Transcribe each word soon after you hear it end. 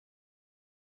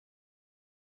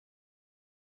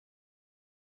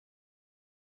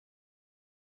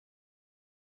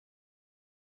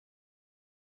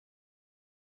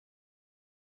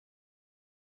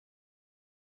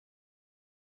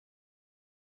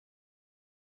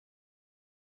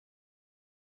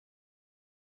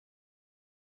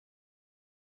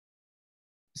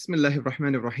Bismillahir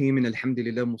Rahmanir Rahim and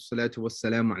Alhamdulillah wassalatu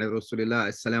wassalamu ala Rasulillah.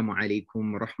 Assalamu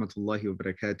alaikum wa rahmatullahi wa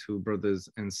barakatuh, brothers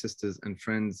and sisters and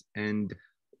friends, and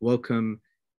welcome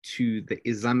to the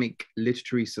Islamic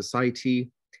Literary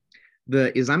Society.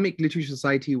 The Islamic Literary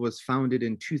Society was founded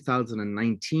in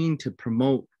 2019 to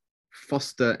promote,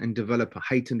 foster, and develop a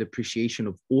heightened appreciation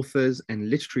of authors and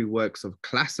literary works of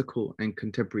classical and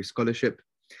contemporary scholarship.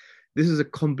 This is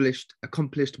accomplished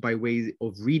by way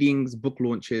of readings, book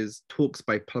launches, talks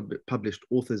by published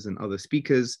authors and other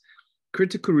speakers,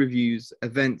 critical reviews,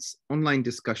 events, online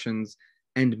discussions,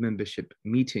 and membership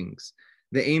meetings.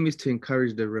 The aim is to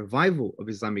encourage the revival of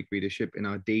Islamic readership in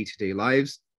our day-to-day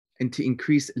lives and to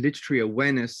increase literary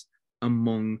awareness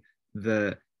among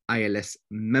the ILS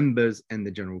members and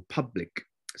the general public.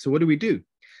 So what do?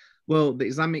 Well, the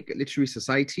Islamic Literary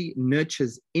Society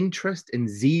nurtures interest and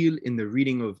zeal in the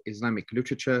reading of Islamic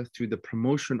literature through the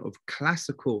promotion of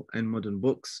classical and modern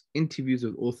books, interviews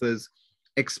with authors,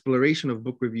 exploration of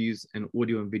book reviews and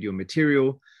audio and video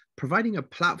material, providing a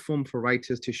platform for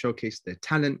writers to showcase their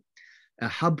talent, a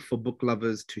hub for book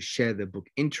lovers to share their book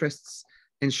interests,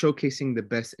 and showcasing the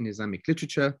best in Islamic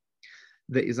literature.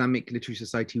 The Islamic Literary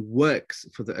Society works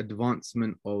for the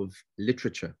advancement of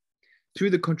literature. Through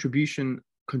the contributions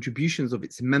of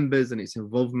its members and its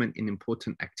involvement in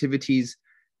important activities,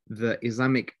 the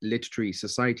Islamic Literary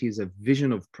Society is a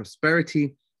vision of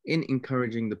prosperity in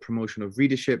encouraging the promotion of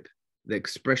readership, the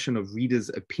expression of readers'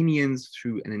 opinions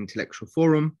through an intellectual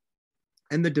forum,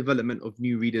 and the development of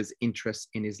new readers' interests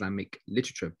in Islamic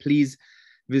literature. Please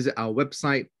visit our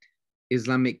website,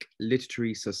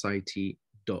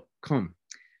 islamicliterarysociety.com.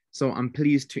 So I'm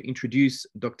pleased to introduce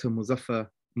Dr. Muzaffar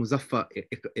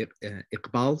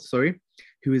Iqbal,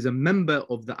 who is a member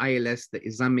of the ILS, the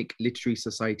Islamic Literary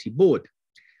Society Board.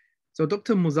 So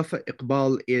Dr. Muzaffar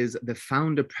Iqbal is the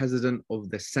founder president of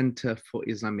the Center for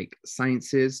Islamic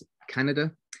Sciences,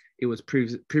 Canada. It was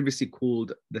previously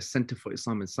called the Center for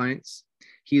Islam and Science.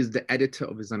 He is the editor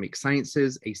of Islamic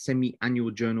Sciences, a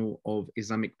semi-annual journal of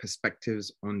Islamic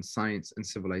perspectives on science and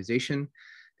civilization,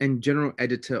 and general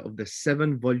editor of the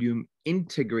 7-volume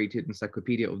integrated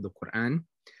encyclopedia of the Quran,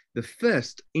 the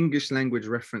first English language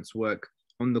reference work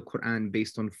on the Quran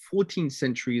based on 14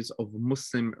 centuries of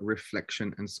Muslim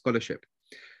reflection and scholarship.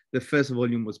 The first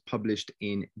volume was published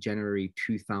in January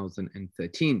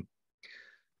 2013.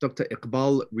 Dr.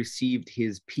 Iqbal received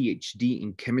his PhD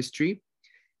in chemistry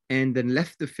and then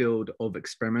left the field of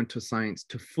experimental science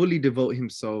to fully devote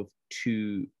himself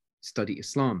to study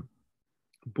Islam.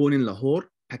 Born in Lahore,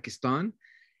 Pakistan,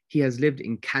 he has lived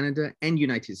in Canada and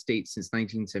United States since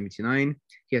 1979.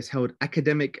 He has held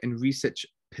academic and research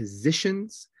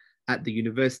positions at the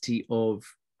University of,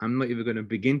 I'm not even going to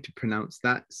begin to pronounce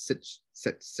that,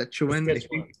 Sichuan.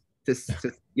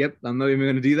 Yep, I'm not even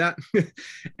going to do that.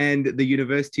 And the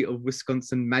University of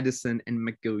Wisconsin-Madison and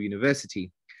McGill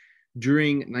University.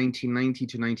 During 1990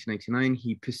 to 1999,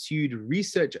 he pursued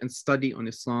research and study on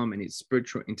Islam and its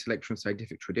spiritual, intellectual, and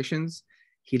scientific traditions.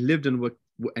 He lived and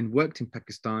worked in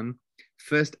Pakistan,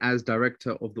 first as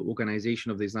director of the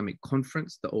Organization of the Islamic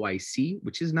Conference, the OIC,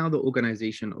 which is now the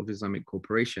Organization of Islamic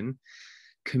Cooperation,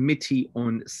 Committee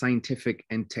on Scientific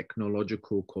and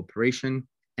Technological Cooperation,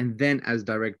 and then as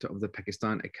director of the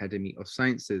Pakistan Academy of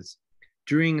Sciences.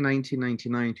 During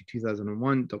 1999 to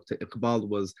 2001, Dr. Iqbal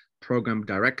was program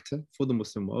director for the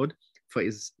Muslim World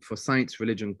for Science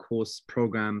Religion course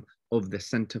program of the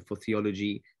Center for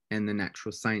Theology and the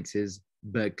Natural Sciences,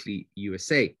 Berkeley,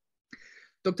 USA.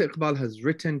 Dr. Iqbal has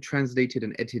written, translated,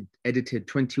 and edited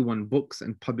 21 books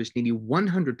and published nearly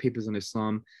 100 papers on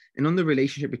Islam and on the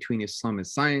relationship between Islam and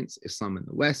science, Islam and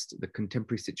the West, the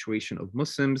contemporary situation of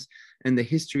Muslims, and the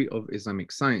history of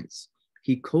Islamic science.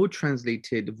 He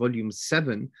co-translated volume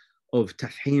 7 of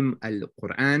Tafhim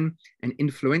al-Quran, an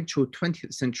influential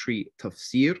 20th century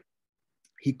tafsir.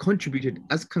 He contributed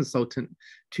as consultant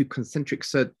to concentric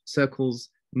circles,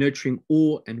 nurturing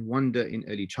awe and wonder in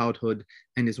early childhood,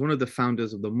 and is one of the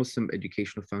founders of the Muslim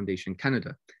Educational Foundation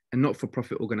Canada, a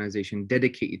not-for-profit organization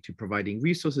dedicated to providing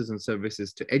resources and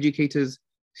services to educators,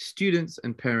 students,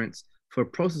 and parents for a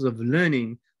process of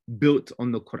learning built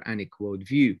on the Quranic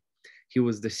worldview. He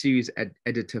was the series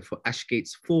editor for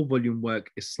Ashgate's 4-volume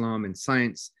work, Islam and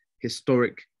Science,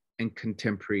 Historic and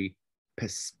Contemporary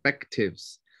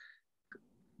Perspectives.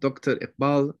 Dr.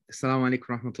 Iqbal, Assalamu alaikum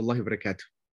wa rahmatullahi wa barakatuh.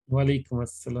 Wa alaikum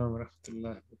assalam wa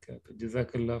rahmatullahi wa barakatuh.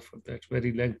 Jazakallah for that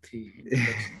very lengthy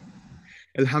introduction.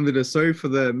 Alhamdulillah, sorry for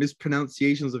the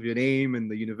mispronunciations of your name and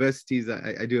the universities.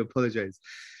 I do apologize.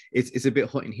 It's a bit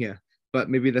hot in here, but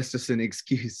maybe that's just an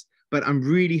excuse. But I'm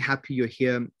really happy you're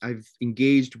here. I've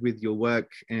engaged with your work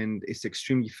and it's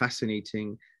extremely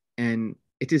fascinating. And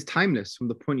it is timeless from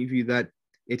the point of view that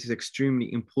it is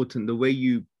extremely important. The way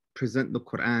you present the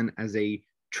Quran as a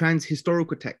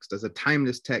trans-historical text, as a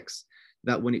timeless text,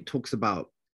 that when it talks about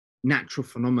natural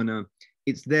phenomena,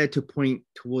 it's there to point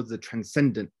towards the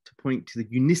transcendent, to point to the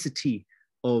unicity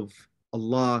of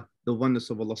Allah, the oneness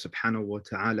of Allah subhanahu wa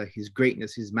ta'ala, his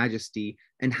greatness, his majesty,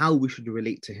 and how we should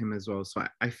relate to him as well. So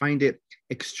I find it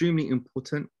extremely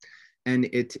important, and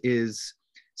it is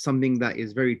something that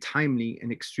is very timely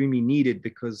and extremely needed,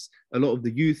 because a lot of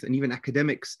the youth and even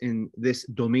academics in this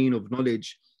domain of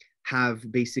knowledge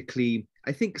have basically,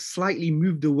 I think, slightly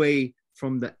moved away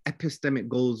from the epistemic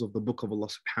goals of the book of Allah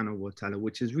subhanahu wa ta'ala,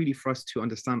 which is really for us to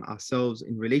understand ourselves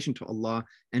in relation to Allah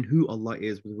and who Allah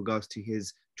is with regards to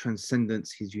his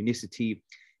transcendence, his unicity,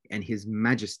 and his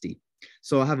majesty.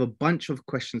 So I have a bunch of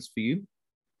questions for you.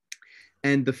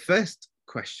 And the first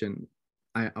question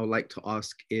I would like to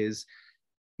ask is,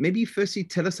 maybe firstly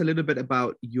tell us a little bit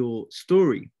about your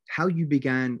story, how you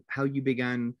began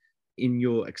in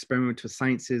your experimental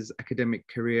sciences academic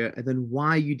career, and then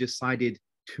why you decided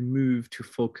to move to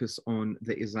focus on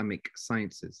the Islamic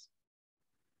sciences.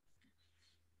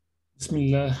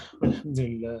 Bismillah,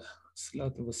 alhamdulillah,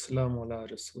 salatu wassalamu ala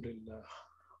rasulillah.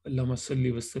 Allahumma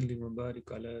salli wa sallim wa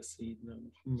barik ala Sayyidina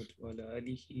Muhammad wa ala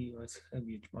alihi wa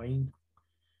ashabihi ajma'in.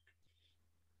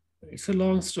 It's a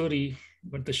long story,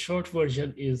 but the short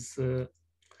version is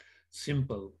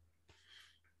simple.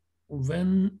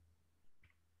 When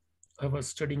I was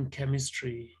studying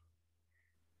chemistry,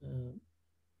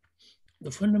 the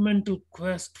fundamental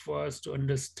quest was to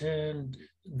understand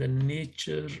the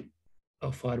nature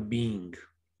of our being.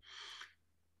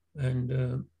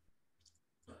 And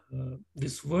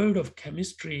this world of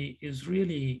chemistry is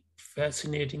really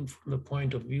fascinating from the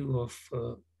point of view of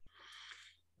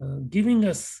giving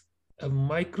us a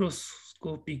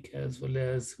microscopic as well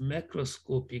as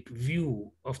macroscopic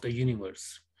view of the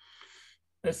universe.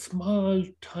 A small,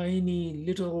 tiny,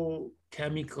 little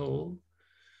chemical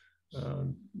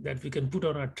that we can put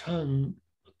on our tongue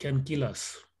can kill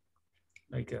us,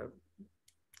 like a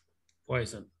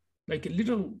poison, like a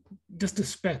little, just a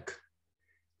speck.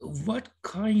 What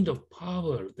kind of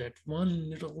power that one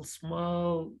little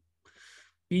small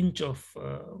pinch of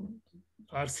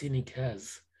arsenic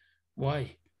has?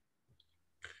 Why?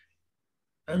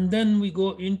 And then we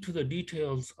go into the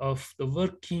details of the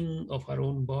working of our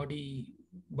own body.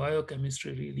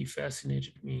 Biochemistry really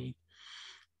fascinated me.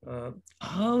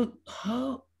 How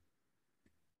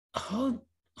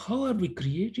are we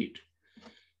created?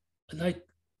 Like,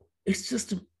 it's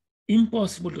just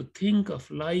impossible to think of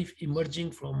life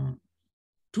emerging from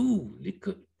two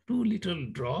little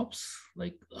drops.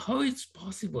 Like, how it's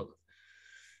possible?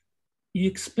 You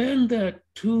expand that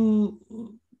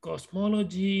to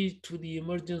cosmology, to the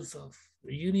emergence of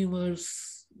the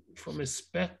universe from a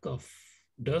speck of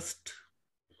dust.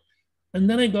 And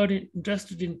then I got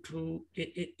interested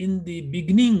in the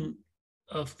beginning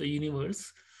of the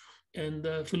universe and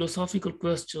the philosophical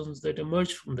questions that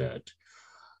emerged from that.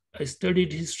 I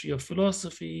studied history of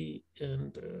philosophy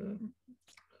and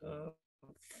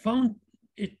found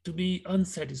it to be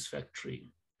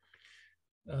unsatisfactory.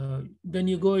 Then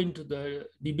you go into the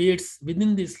debates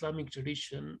within the Islamic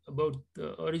tradition about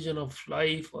the origin of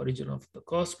life, origin of the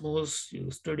cosmos. You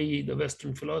study the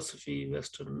Western philosophy,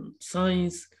 Western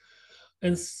science,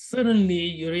 and suddenly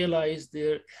you realize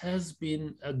there has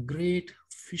been a great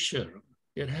fissure.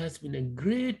 There has been a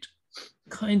great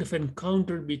kind of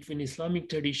encounter between Islamic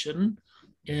tradition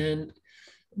and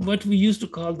what we used to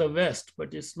call the West,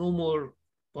 but it's no more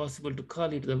possible to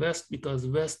call it the West because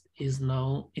West is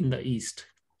now in the East.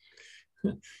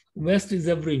 West is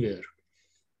everywhere.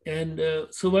 And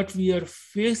so what we are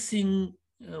facing,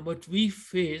 what we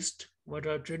faced, what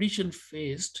our tradition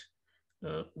faced,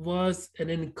 was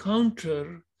an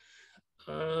encounter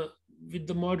with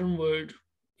the modern world,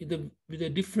 with a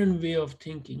different way of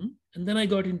thinking. And then I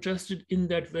got interested in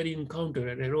that very encounter,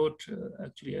 and I wrote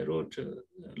a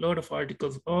lot of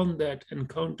articles on that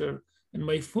encounter. And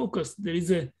my focus, there is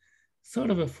a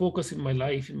sort of a focus in my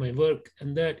life, in my work,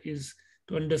 and that is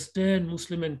to understand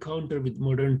Muslim encounter with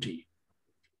modernity.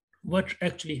 What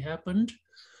actually happened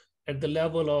at the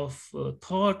level of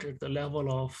thought, at the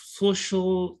level of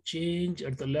social change,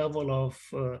 at the level of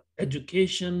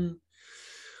education.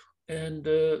 And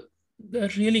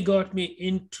that really got me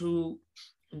into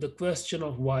the question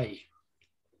of why.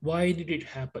 Why did it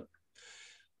happen?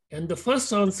 And the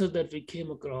first answer that we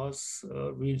came across,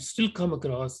 we still come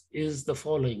across, is the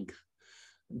following.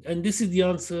 And this is the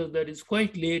answer that is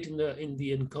quite late in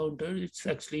the encounter. It's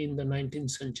actually in the 19th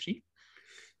century.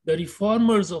 The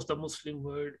reformers of the Muslim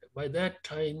world, by that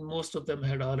time, most of them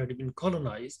had already been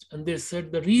colonized. And they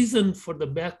said the reason for the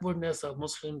backwardness of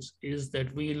Muslims is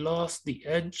that we lost the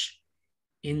edge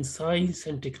in science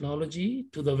and technology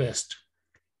to the West.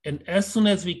 And as soon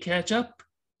as we catch up,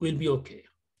 we'll be okay.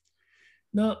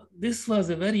 Now, this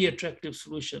was a very attractive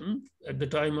solution at the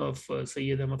time of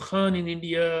Sayyid Ahmad Khan in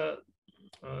India,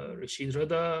 Rashid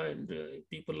Rada, and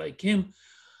people like him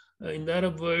in the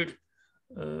Arab world.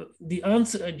 The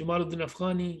answer, Jamaluddin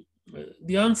Afghani,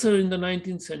 the answer in the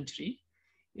 19th century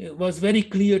was very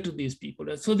clear to these people.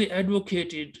 And so they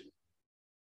advocated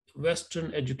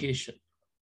Western education.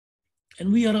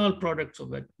 And we are all products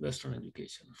of Western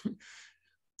education.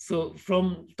 So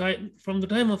from the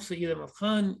time of Sayyid Ahmad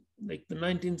Khan, like the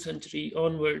 19th century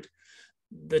onward,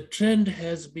 the trend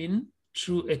has been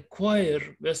to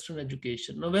acquire Western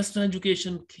education. Now, Western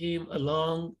education came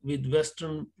along with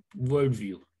Western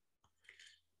worldview.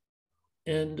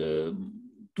 And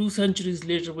 2 centuries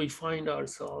later, we find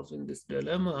ourselves in this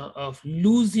dilemma of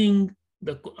losing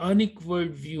the Quranic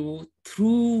worldview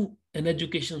through an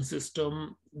education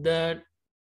system that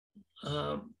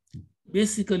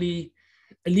basically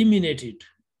eliminated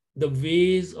the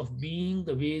ways of being,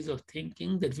 the ways of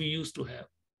thinking that we used to have.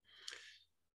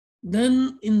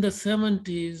 Then in the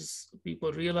 70s,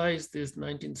 people realized this,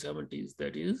 1970s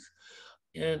that is,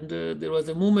 and there was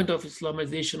a movement of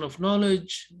Islamization of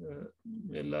knowledge.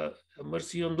 May Allah have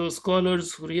mercy on those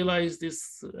scholars who realized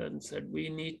this and said, we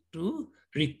need to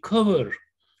recover,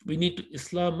 we need to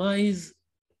Islamize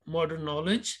modern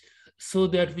knowledge so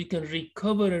that we can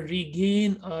recover and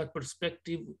regain our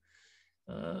perspective,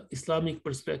 Islamic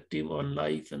perspective on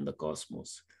life and the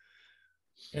cosmos.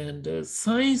 And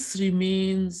science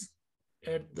remains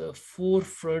at the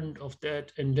forefront of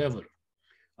that endeavor.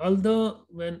 Although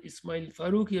when Ismail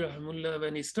Farooqi Rahimullah,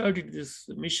 when he started this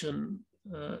mission,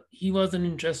 he wasn't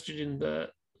interested in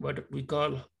what we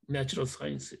call natural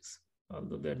sciences,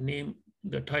 although that name,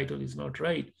 the title is not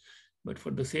right. But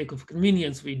for the sake of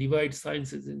convenience, we divide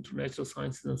sciences into natural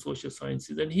sciences and social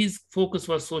sciences. And his focus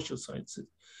was social sciences.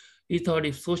 He thought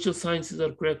if social sciences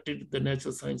are corrected, the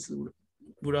natural sciences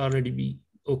would already be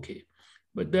okay.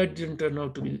 But that didn't turn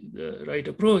out to be the right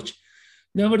approach.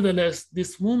 Nevertheless,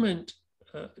 this movement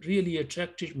really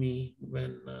attracted me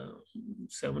when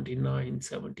 79,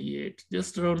 78,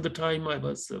 just around the time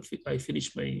I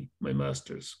finished my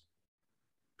master's.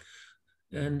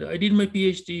 And I did my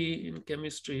PhD in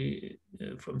chemistry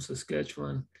from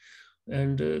Saskatchewan.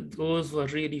 And those were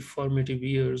really formative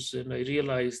years. And I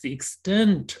realized the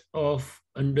extent of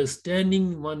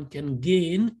understanding one can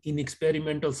gain in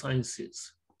experimental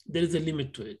sciences. There is a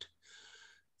limit to it.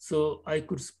 So I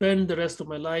could spend the rest of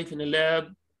my life in a lab,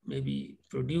 maybe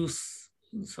produce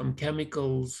some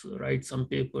chemicals, write some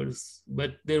papers,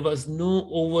 but there was no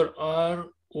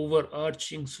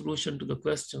overarching solution to the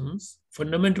questions,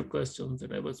 fundamental questions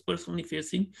that I was personally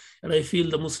facing. And I feel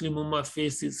the Muslim Ummah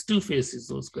still faces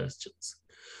those questions.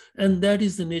 And that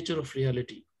is the nature of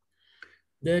reality.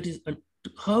 That is,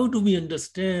 how do we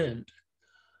understand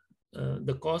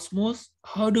the cosmos?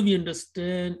 How do we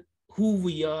understand who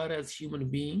we are as human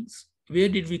beings? Where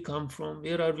did we come from?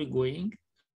 Where are we going?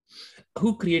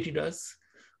 Who created us?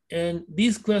 And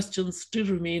these questions still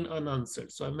remain unanswered.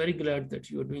 So I'm very glad that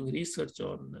you are doing research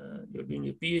on, you're doing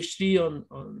a PhD on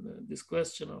this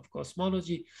question of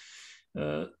cosmology.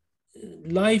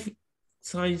 Life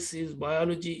sciences,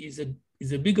 biology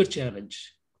is a bigger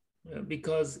challenge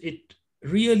because it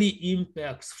really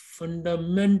impacts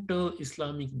fundamental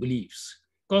Islamic beliefs.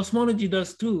 Cosmology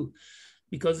does too,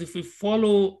 because if we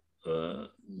follow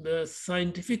the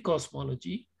scientific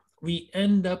cosmology, we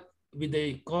end up with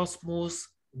a cosmos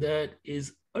that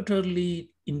is utterly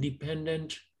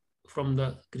independent from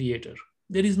the creator.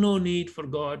 There is no need for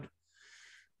God.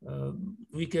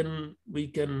 We can,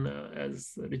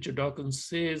 as Richard Dawkins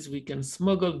says, we can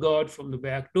smuggle God from the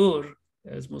back door,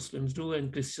 as Muslims do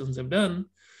and Christians have done,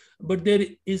 but there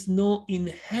is no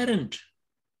inherent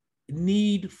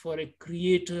need for a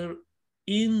creator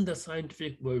in the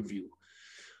scientific worldview.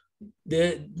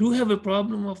 They do have a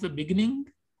problem of the beginning,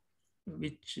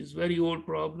 which is very old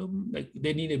problem. Like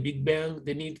they need a big bang.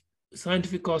 They need,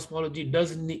 scientific cosmology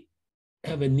doesn't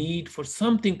have a need for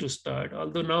something to start,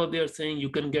 although now they are saying you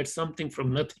can get something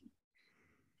from nothing.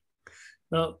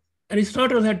 Now,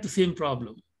 Aristotle had the same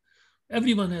problem.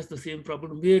 Everyone has the same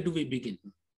problem. Where do we begin?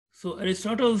 So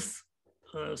Aristotle's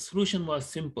solution was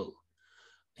simple.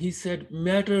 He said,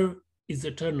 matter is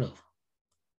eternal.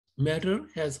 Matter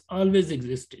has always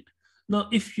existed. Now,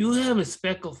 if you have a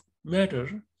speck of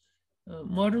matter,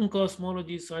 modern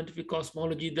cosmology, scientific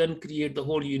cosmology, then create the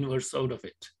whole universe out of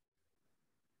it.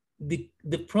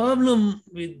 the problem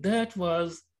with that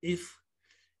was if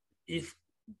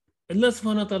Allah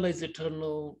subhanahu wa ta'ala is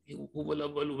eternal,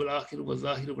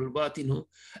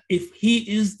 if he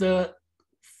is the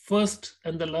first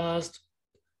and the last,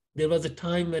 there was a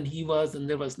time when he was and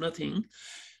there was nothing,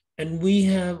 and we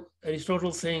have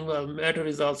Aristotle saying, well, matter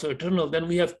is also eternal, then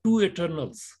we have two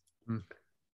eternals.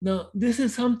 Now, this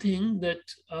is something that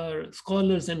our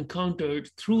scholars encountered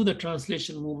through the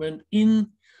translation movement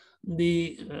in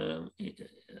the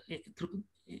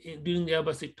during the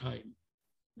Abbasid time.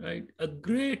 Right? A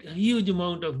huge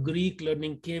amount of Greek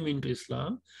learning came into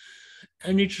Islam,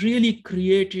 and it really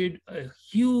created a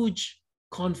huge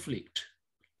conflict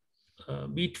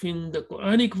between the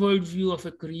Quranic worldview of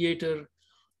a creator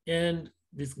and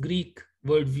this Greek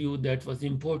worldview that was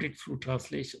imported through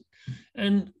translation.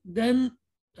 And then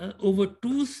over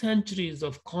 2 centuries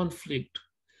of conflict,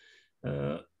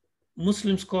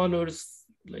 Muslim scholars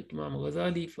like Imam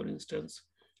Ghazali, for instance,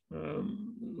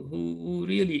 who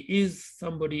really is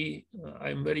somebody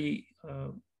I'm very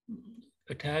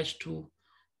attached to.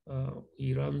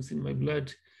 He runs in my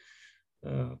blood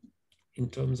in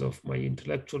terms of my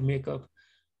intellectual makeup.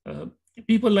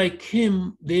 People like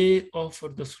him, they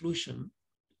offered the solution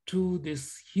to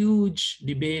this huge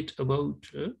debate about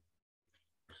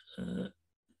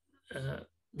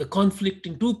the conflict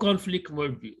in 2 conflict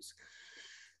worldviews.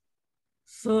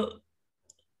 So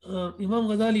Imam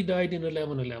Ghazali died in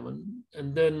 1111,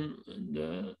 and then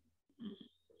in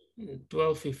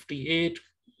 1258,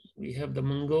 we have the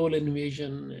Mongol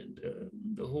invasion and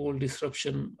the whole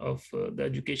disruption of the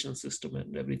education system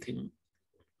and everything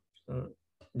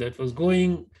that was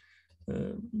going,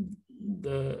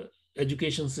 the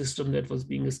education system that was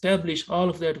being established, all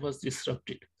of that was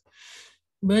disrupted.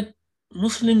 But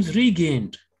Muslims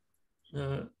regained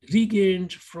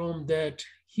from that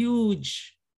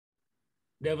huge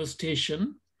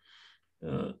devastation.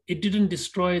 It didn't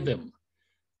destroy them.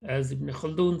 As Ibn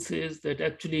Khaldun says, that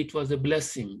actually it was a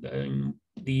blessing.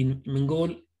 The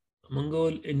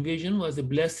Mongol invasion was a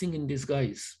blessing in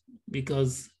disguise,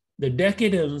 because the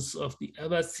decadence of the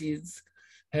Abbasids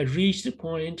had reached a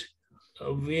point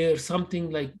where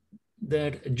something like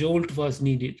that jolt was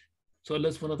needed. So Allah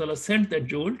subhanahu wa ta'ala sent that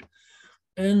jolt,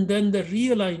 and then the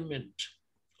realignment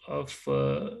of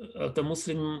the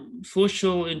Muslim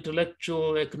social,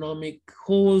 intellectual, economic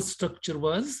whole structure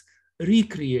was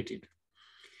recreated.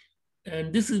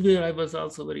 And this is where I was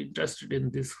also very interested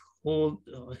in this whole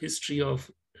history of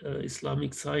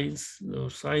Islamic science,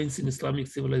 or science in Islamic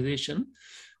civilization,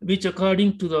 which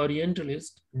according to the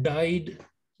Orientalists died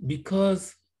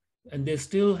because, and they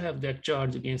still have that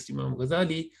charge against Imam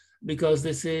Ghazali, because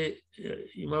they say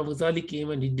Imam Ghazali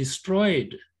came and he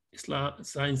destroyed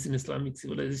science in Islamic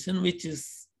civilization, which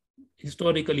is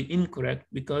historically incorrect,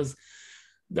 because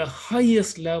the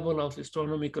highest level of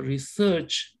astronomical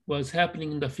research was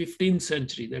happening in the 15th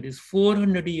century, that is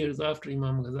 400 years after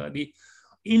Imam Ghazali,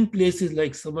 in places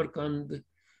like Samarkand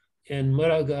and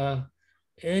Maraga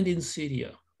and in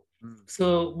Syria.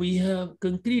 So we have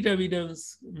concrete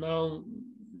evidence now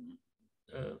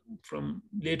from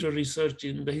later research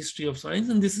in the history of science,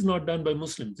 and this is not done by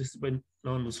Muslims, this is by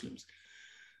non-Muslims.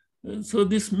 So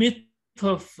this myth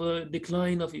of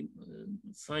decline of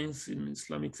science in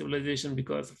Islamic civilization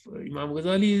because of Imam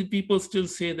Ghazali, people still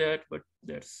say that, but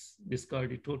that's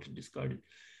discarded, totally discarded.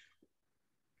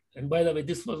 And by the way,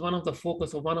 this was one of the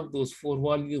focus of one of those 4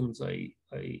 volumes I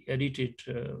edited,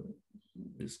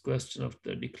 this question of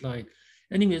the decline.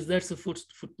 Anyways, that's a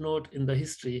footnote in the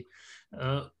history.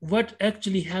 What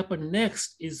actually happened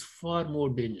next is far more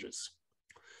dangerous.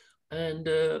 And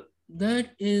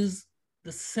that is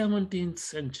the 17th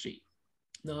century.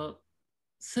 Now,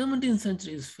 17th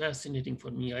century is fascinating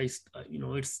for me.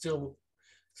 It's still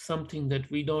something that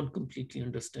we don't completely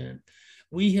understand.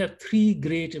 We have 3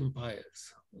 great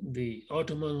empires: the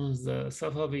Ottomans, the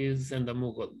Safavids, and the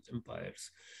Mughal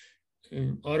empires.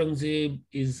 Aurangzeb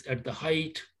is at the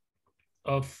height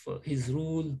of his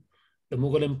rule. The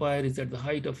Mughal Empire is at the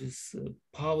height of his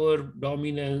power,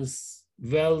 dominance,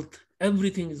 wealth.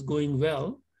 Everything is going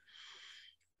well.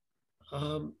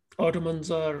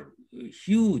 Ottomans are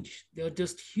huge. They are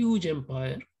just huge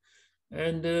empire.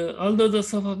 And although the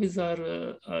Safavids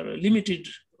are limited,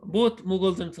 both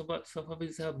Mughals and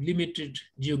Safavids have limited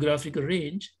geographical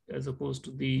range as opposed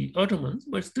to the Ottomans,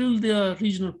 but still they are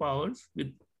regional powers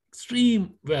with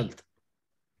extreme wealth.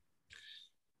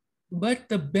 But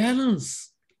the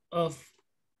balance of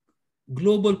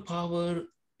global power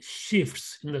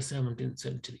shifts in the 17th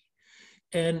century.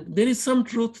 And there is some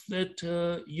truth that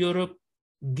Europe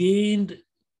gained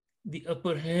the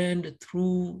upper hand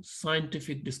through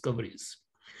scientific discoveries.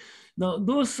 Now,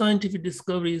 those scientific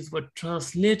discoveries were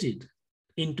translated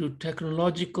into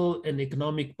technological and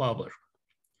economic power.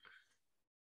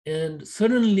 And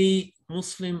suddenly,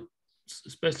 Muslims,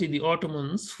 especially the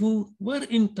Ottomans, who were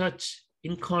in touch,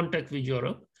 in contact with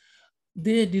Europe,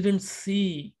 they didn't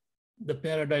see the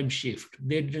paradigm shift.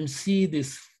 They didn't see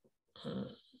this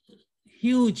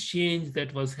huge change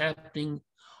that was happening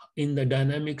in the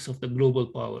dynamics of the global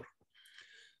power.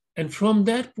 And from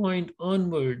that point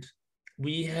onward,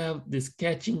 we have this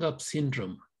catching up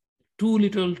syndrome. Too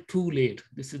little, too late.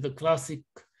 This is the classic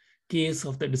case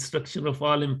of the destruction of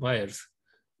all empires.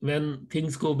 When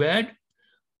things go bad,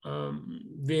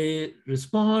 they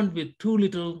respond with too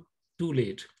little, too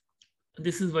late.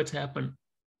 This is what happened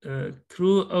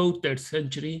throughout that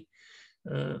century.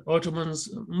 Ottomans,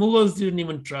 Mughals didn't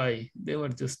even try. They were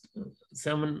just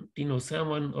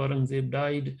 1707, Aurangzeb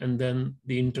died, and then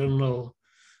the internal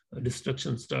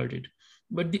destruction started.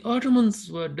 But the Ottomans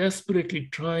were desperately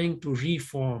trying to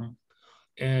reform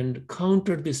and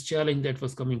counter this challenge that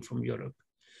was coming from Europe.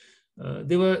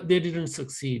 They didn't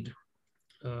succeed.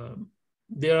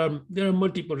 There are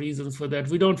multiple reasons for that.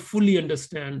 We don't fully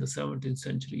understand the 17th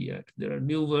century yet. There are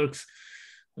new works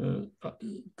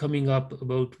coming up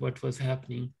about what was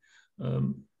happening.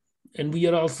 And we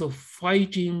are also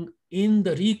fighting in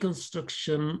the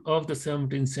reconstruction of the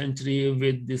 17th century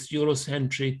with this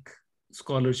Eurocentric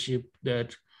scholarship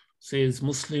that says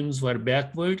Muslims were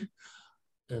backward,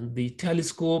 and the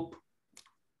telescope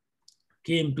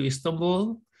came to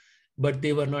Istanbul, but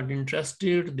they were not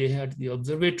interested. They had the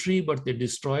observatory, but they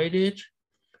destroyed it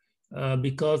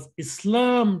because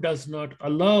Islam does not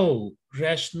allow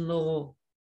rational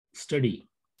study.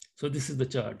 So this is the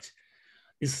charge.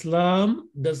 Islam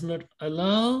does not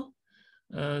allow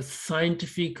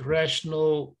scientific,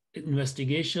 rational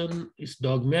investigation. It's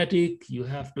dogmatic. You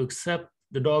have to accept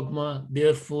the dogma.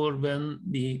 Therefore, when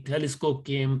the telescope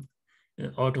came,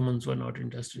 Ottomans were not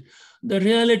interested. The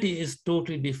reality is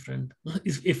totally different.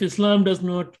 If Islam does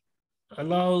not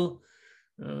allow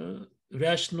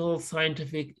rational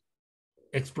scientific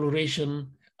exploration,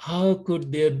 how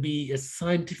could there be a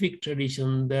scientific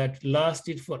tradition that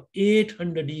lasted for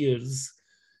 800 years?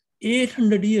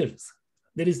 800 years.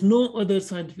 There is no other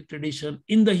scientific tradition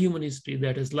in the human history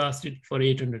that has lasted for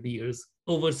 800 years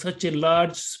over such a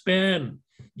large span,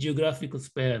 geographical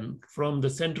span, from the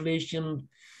Central Asian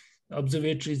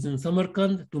observatories in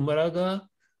Samarkand to Maraga,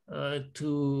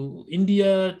 to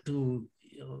India, to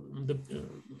the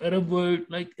Arab world.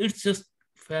 Like, it's just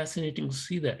fascinating to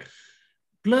see that.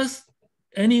 Plus,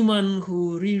 anyone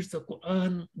who reads the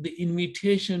Quran, the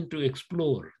invitation to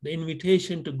explore, the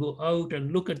invitation to go out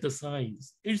and look at the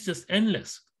signs, it's just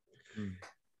endless.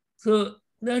 So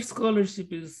that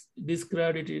scholarship is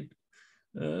discredited,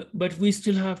 but we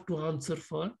still have to answer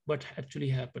for what actually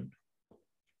happened.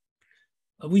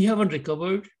 We haven't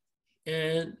recovered,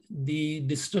 and the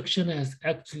destruction has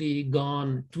actually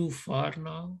gone too far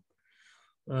now.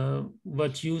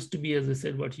 What used to be, as I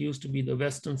said, what used to be the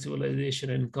Western civilization,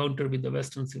 encounter with the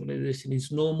Western civilization,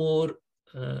 is no more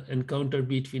encounter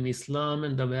between Islam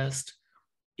and the West.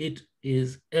 It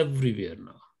is everywhere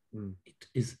now. It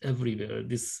is everywhere.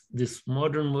 This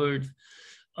modern world,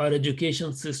 our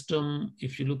education system,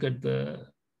 if you look at the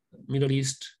Middle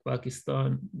East,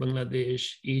 Pakistan,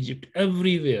 Bangladesh, Egypt,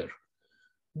 everywhere,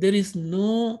 there is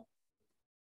no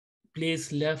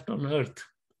place left on earth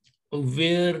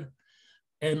where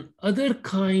an other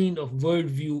kind of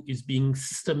worldview is being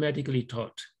systematically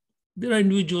taught. There are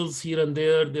individuals here and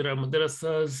there are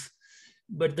madrasas,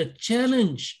 but the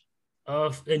challenge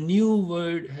of a new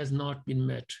world has not been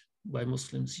met by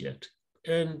Muslims yet.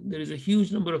 And there is a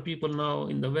huge number of people now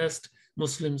in the West,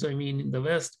 Muslims, I mean, in the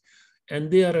West, and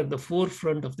they are at the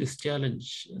forefront of this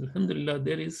challenge. Alhamdulillah,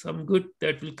 there is some good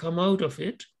that will come out of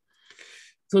it.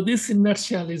 So this, in a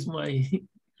nutshell, is my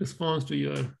response to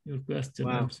your question.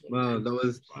 Wow, wow, that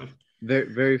was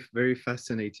very, very, very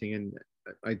fascinating. And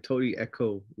I totally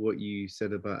echo what you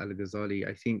said about Al-Ghazali.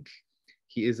 I think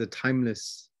he is a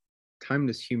timeless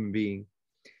human being,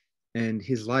 and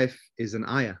his life is an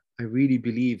ayah. I really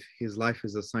believe his life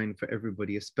is a sign for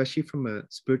everybody, especially from a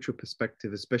spiritual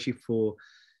perspective, especially for,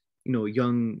 you know,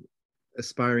 young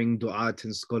aspiring du'at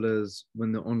and scholars.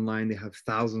 When they're online, they have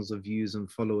thousands of views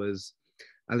and followers.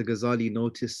 Al-Ghazali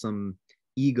noticed some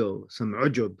ego, some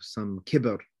ujub, some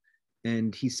kibr,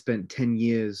 and he spent 10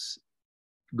 years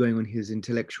going on his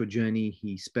intellectual journey.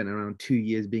 He spent around 2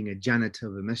 years being a janitor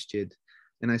of a masjid.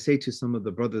 And I say to some of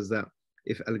the brothers that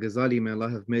if Al-Ghazali, may Allah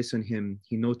have mercy on him,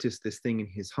 he noticed this thing in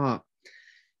his heart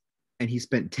and he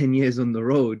spent 10 years on the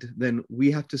road, then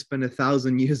we have to spend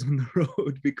 1,000 years on the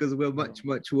road because we're much,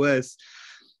 much worse.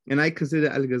 And I consider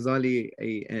Al-Ghazali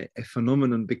a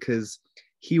phenomenon because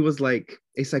he was like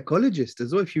a psychologist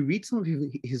as well. If you read some of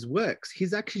his works,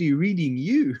 he's actually reading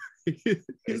you.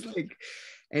 He's like,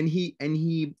 and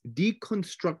he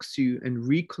deconstructs you and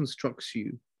reconstructs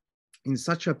you in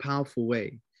such a powerful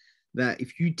way that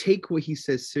if you take what he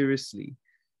says seriously,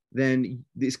 then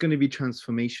it's going to be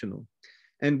transformational.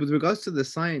 And with regards to the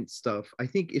science stuff, I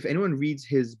think if anyone reads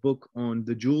his book on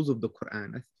the jewels of the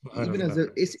Quran, even as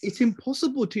it's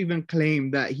impossible to even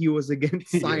claim that he was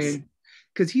against science,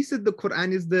 because he said the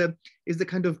Quran is the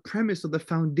kind of premise or the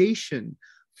foundation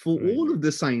for all of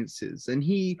the sciences, and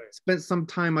he spent some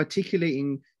time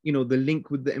articulating, the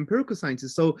link with the empirical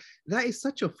sciences. So that is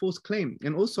such a false claim.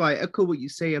 And also, I echo what you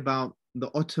say about the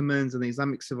Ottomans and the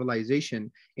Islamic civilization.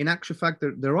 In actual fact,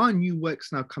 there are new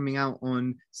works now coming out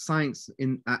on science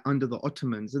under the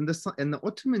Ottomans, and the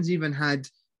Ottomans even had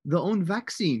their own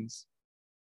vaccines,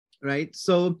 right?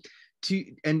 So,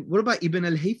 and what about Ibn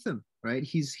al-Haytham, right?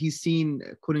 He's seen,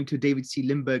 according to David C.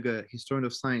 Limburger, historian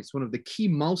of science, one of the key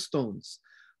milestones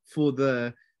for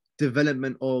the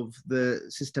development of the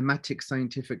systematic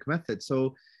scientific method.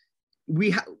 So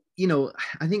we have,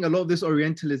 I think a lot of this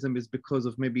Orientalism is because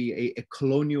of maybe a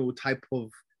colonial type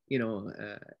of,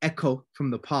 echo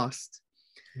from the past.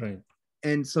 Right.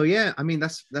 And so, yeah, I mean,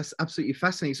 that's absolutely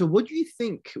fascinating. So what do you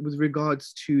think with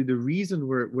regards to the reason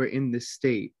we're in this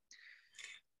state?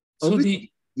 So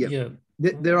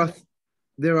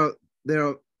there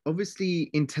are obviously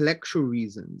intellectual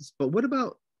reasons, but what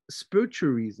about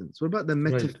spiritual reasons? What about the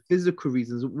metaphysical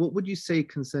reasons? What would you say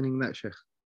concerning that, Sheikh?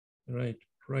 Right.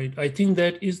 I think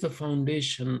that is the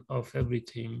foundation of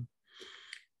everything.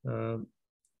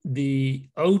 The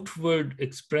outward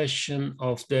expression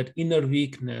of that inner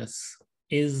weakness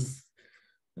is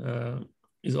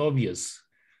obvious,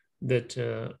 that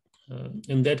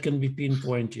and that can be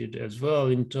pinpointed as well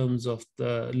in terms of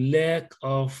the lack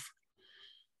of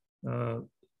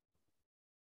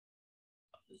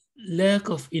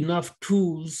enough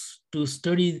tools to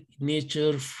study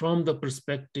nature from the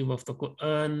perspective of the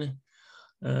Quran,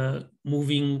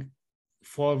 moving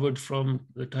forward from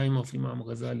the time of Imam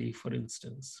Ghazali, for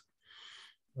instance.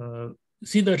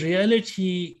 See, the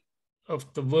reality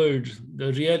of the world,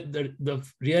 the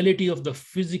reality of the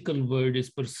physical world is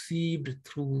perceived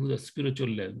through the spiritual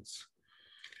lens.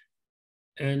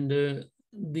 And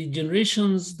the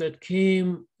generations that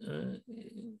came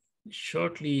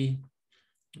shortly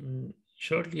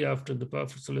after the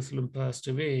Prophet ﷺ passed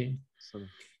away,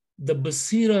 the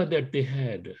basira that they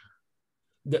had,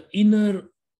 the inner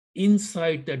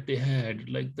insight that they had,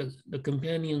 like the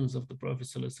companions of the Prophet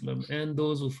ﷺ and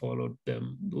those who followed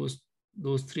them,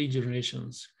 those three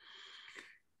generations,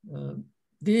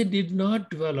 they did not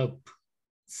develop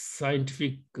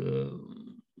scientific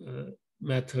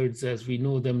methods as we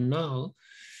know them now,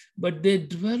 but they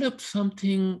developed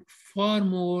something far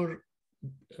more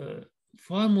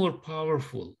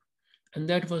powerful, and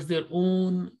that was their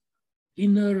own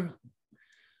inner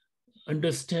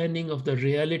understanding of the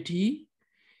reality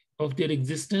of their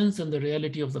existence and the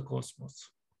reality of the cosmos.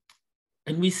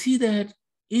 And we see that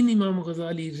in Imam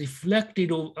Ghazali,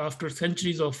 reflected after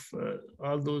centuries of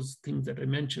all those things that I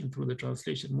mentioned through the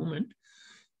translation movement,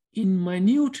 in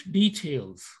minute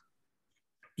details.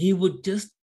 He would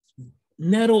just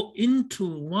narrow into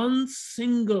one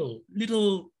single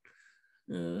little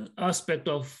aspect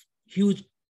of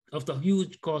the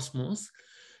huge cosmos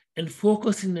and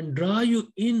focus in and draw you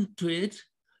into it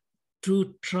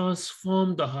to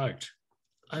transform the heart.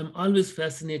 I'm always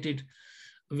fascinated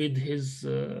with his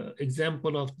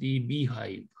example of the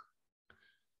beehive.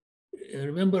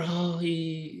 Remember how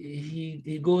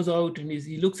he goes out and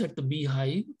he looks at the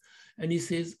beehive and he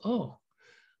says, oh,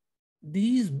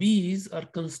 these bees are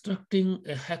constructing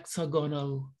a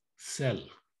hexagonal cell.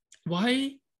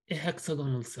 Why a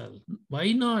hexagonal cell?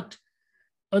 Why not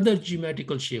other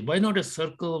geometrical shape? Why not a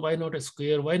circle? Why not a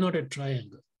square? Why not a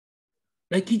triangle?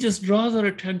 Like, he just draws our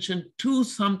attention to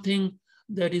something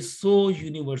that is so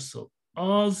universal.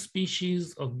 All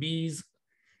species of bees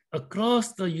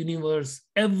across the universe,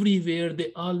 everywhere,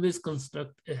 they always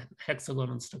construct a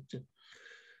hexagonal structure.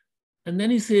 And then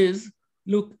he says,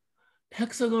 look,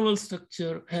 hexagonal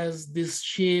structure has this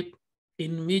shape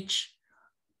in which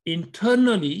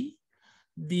internally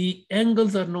the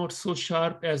angles are not so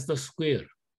sharp as the square.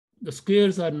 The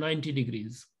squares are 90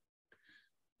 degrees.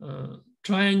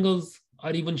 Triangles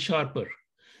are even sharper.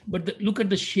 But look at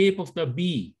the shape of the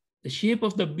bee. The shape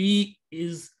of the bee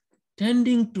is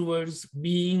tending towards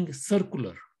being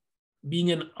circular,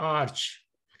 being an arch.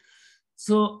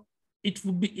 So it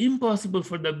would be impossible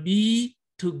for the bee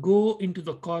to go into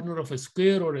the corner of a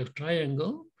square or a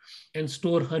triangle and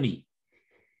store honey.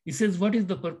 He says, what is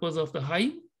the purpose of the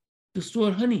hive? To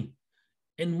store honey.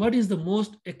 And what is the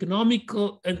most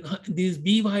economical? And these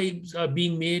beehives are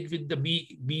being made with the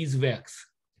beeswax.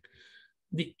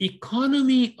 The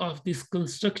economy of this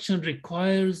construction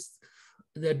requires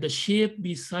that the shape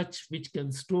be such which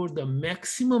can store the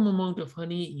maximum amount of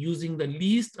honey using the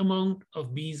least amount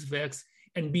of beeswax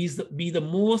and be the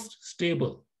most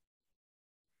stable.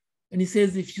 And he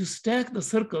says, if you stack the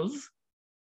circles,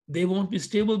 they won't be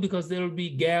stable because there will be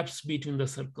gaps between the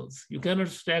circles. You cannot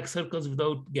stack circles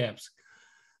without gaps.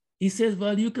 He says,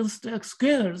 well, you can stack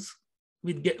squares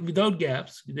without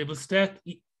gaps. They will stack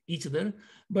each other,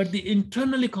 but the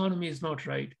internal economy is not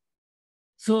right.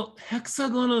 So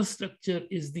hexagonal structure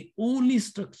is the only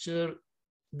structure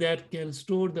that can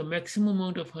store the maximum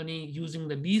amount of honey using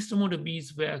the least amount of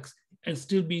beeswax and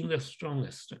still being the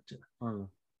strongest structure. Oh.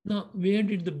 Now, where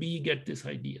did the bee get this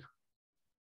idea?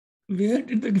 Where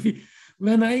did the bee?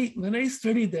 When I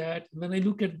study that, when I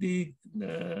look at the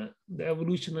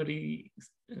evolutionary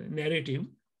narrative,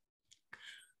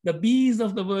 the bees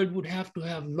of the world would have to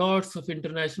have lots of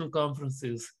international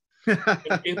conferences.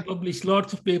 And they publish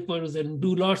lots of papers and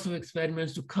do lots of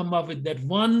experiments to come up with that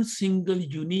one single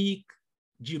unique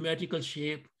geometrical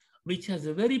shape, which has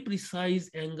a very precise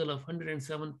angle of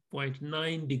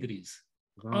 107.9 degrees.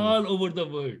 Wow. All over the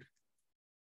world.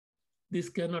 This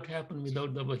cannot happen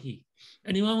without the Wahi.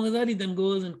 And Imam Ghazali then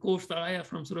goes and quotes the ayah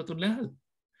from Surah Al-Nahl.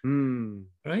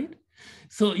 Right?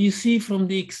 So you see, from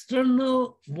the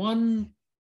external one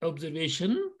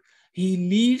observation, he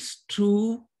leads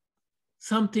to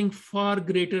something far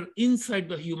greater inside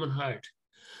the human heart.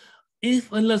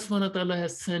 If Allah subhanahu wa ta'ala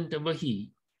has sent a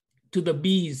Wahi to the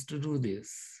bees to do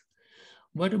this,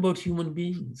 what about human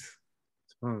beings?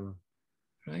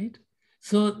 Right?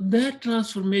 So that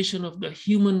transformation of the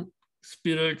human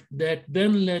spirit that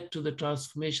then led to the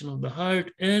transformation of the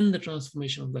heart and the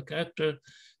transformation of the character,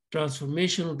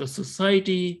 transformation of the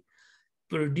society,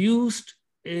 produced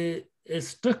a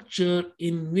structure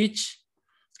in which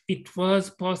it was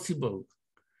possible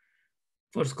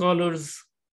for scholars,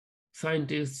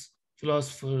 scientists,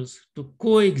 philosophers to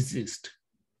coexist,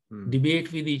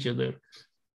 debate with each other,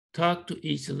 talk to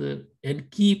each other,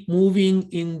 and keep moving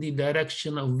in the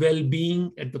direction of well-being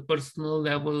at the personal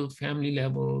level, family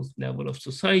levels, level of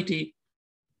society.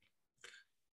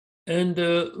 And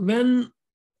when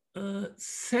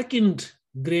second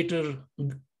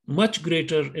much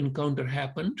greater encounter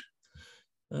happened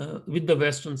with the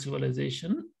Western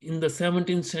civilization, in the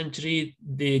 17th century,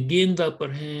 they gained the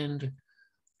upper hand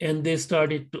and they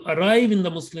started to arrive in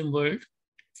the Muslim world,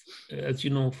 as you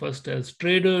know, first as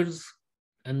traders,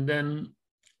 and then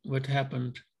what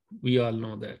happened, we all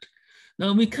know that.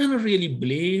 Now, we cannot really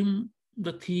blame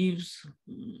the thieves.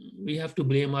 We have to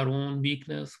blame our own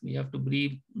weakness. We have to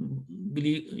we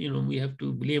have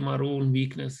to blame our own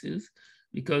weaknesses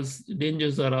because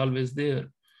dangers are always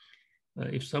there.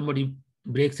 If somebody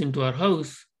breaks into our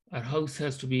house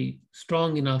has to be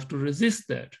strong enough to resist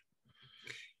that.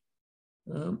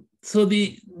 So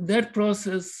that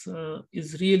process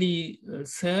is really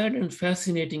sad and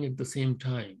fascinating at the same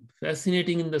time.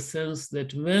 Fascinating in the sense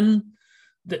that when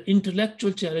the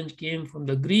intellectual challenge came from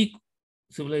the Greek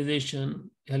civilization,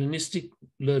 Hellenistic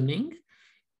learning,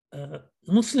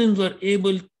 Muslims were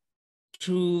able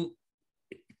to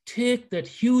take that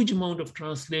huge amount of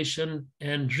translation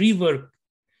and rework,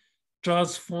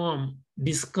 transform,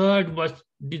 discard what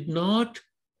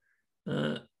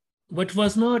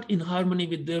was not in harmony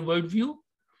with their worldview,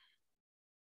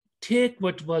 take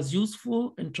what was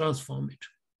useful and transform it.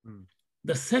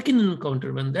 The second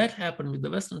encounter, when that happened with the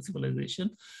Western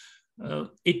civilization,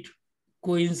 it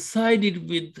coincided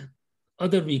with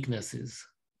other weaknesses,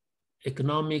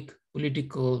 economic,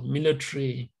 political,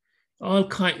 military, all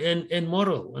kind, and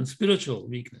moral and spiritual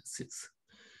weaknesses.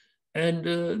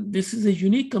 And this is a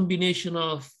unique combination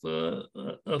of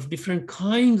different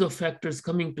kinds of factors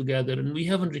coming together, and we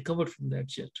haven't recovered from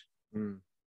that yet.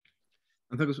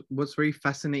 I think what's very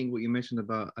fascinating, what you mentioned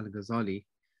about Al-Ghazali,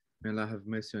 may Allah have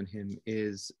mercy on him,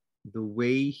 is the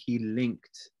way he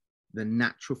linked the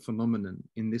natural phenomenon,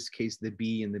 in this case, the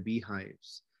bee and the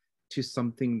beehives, to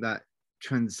something that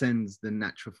transcends the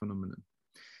natural phenomenon.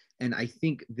 And I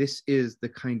think this is the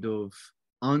kind of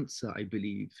answer, I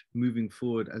believe, moving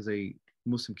forward as a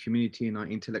Muslim community in our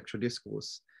intellectual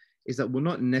discourse, is that we're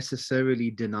not necessarily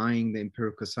denying the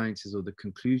empirical sciences or the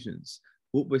conclusions.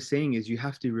 What we're saying is you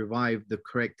have to revive the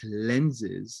correct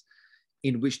lenses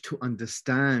in which to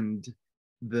understand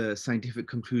the scientific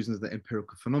conclusions of the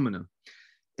empirical phenomena.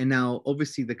 And now,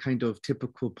 obviously, the kind of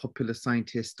typical popular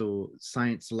scientist or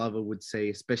science lover would say,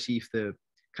 especially if the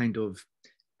kind of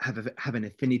have an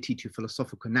affinity to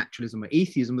philosophical naturalism or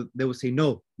atheism, they will say,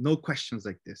 no questions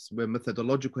like this. We're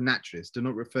methodological naturalists, do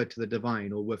not refer to the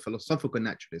divine, or we're philosophical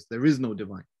naturalists, there is no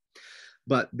divine.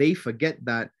 But they forget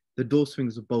that the door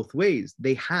swings both ways.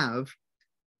 They have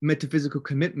metaphysical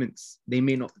commitments. They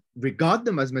may not regard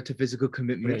them as metaphysical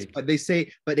commitments, Right. but they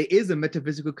say, but it is a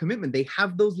metaphysical commitment. They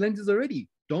have those lenses already.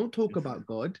 Don't talk about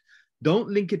God. Don't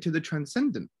link it to the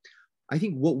transcendent. I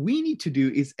think what we need to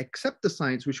do is accept the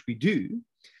science, which we do,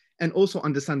 and also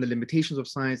understand the limitations of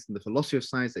science and the philosophy of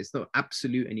science, that it's not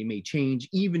absolute and it may change.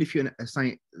 Even if you're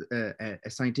a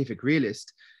scientific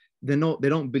realist, they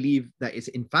don't believe that it's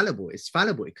infallible. It's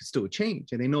fallible. It could still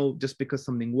change. And they know just because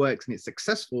something works and it's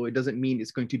successful, it doesn't mean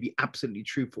it's going to be absolutely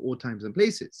true for all times and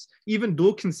places. Even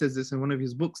Dawkins says this in one of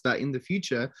his books, that in the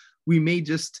future, we may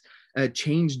just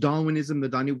change Darwinism,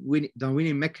 the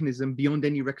Darwinian mechanism, beyond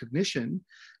any recognition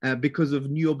because of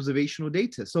new observational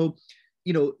data. So,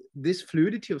 this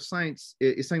fluidity of science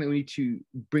is something that we need to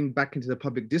bring back into the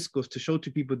public discourse to show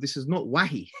to people this is not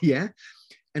wahi, yeah?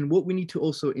 And what we need to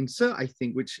also insert, I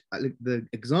think, which the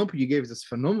example you gave is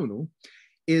phenomenal,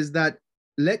 is that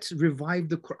let's revive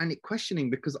the Quranic questioning,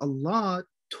 because Allah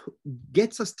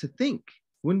gets us to think.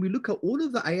 When we look at all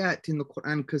of the ayat in the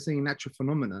Quran concerning natural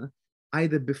phenomena,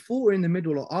 either before, in the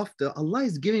middle, or after, Allah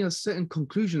is giving us certain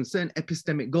conclusions, certain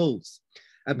epistemic goals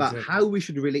about how we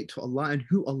should relate to Allah and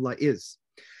who Allah is.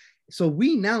 So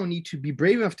we now need to be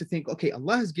brave enough to think, okay,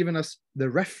 Allah has given us the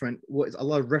referent, what is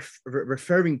Allah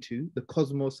referring to, the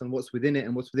cosmos and what's within it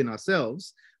and what's within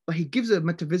ourselves, but he gives a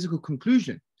metaphysical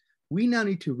conclusion. We now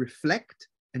need to reflect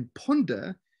and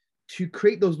ponder to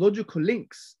create those logical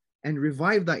links and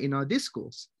revive that in our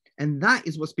discourse. And that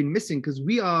is what's been missing, because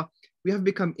we have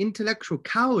become intellectual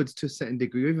cowards to a certain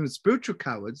degree, even spiritual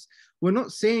cowards. We're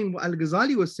not saying what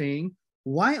Al-Ghazali was saying.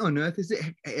 Why on earth is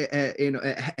it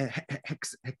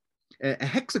a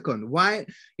hexagon? Why,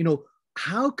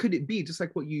 how could it be, just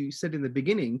like what you said in the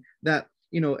beginning, that,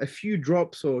 a few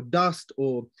drops or dust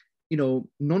or,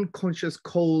 non-conscious,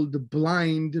 cold,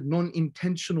 blind,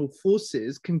 non-intentional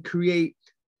forces can create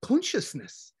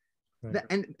consciousness? Right.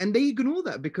 And they ignore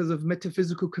that because of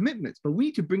metaphysical commitments. But we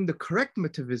need to bring the correct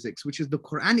metaphysics, which is the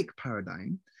Quranic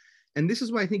paradigm. And this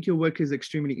is why I think your work is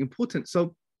extremely important.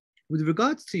 So with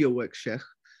regards to your work, Sheikh,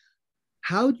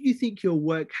 how do you think your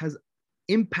work has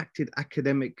impacted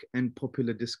academic and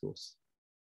popular discourse?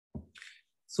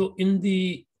 So in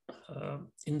the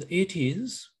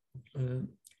 80s,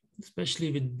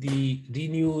 especially with the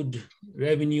renewed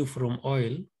revenue from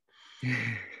oil,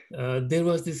 there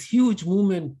was this huge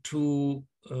movement to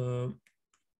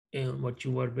what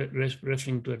you were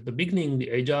referring to at the beginning, the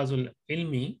Ijazul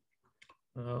Ilmi,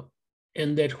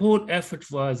 and that whole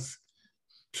effort was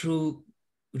to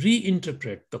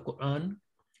reinterpret the Quran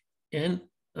and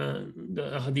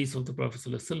the hadith of the Prophet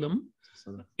ﷺ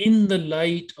in the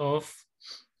light of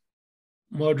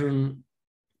modern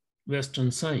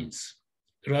Western science,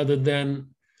 rather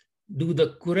than do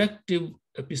the corrective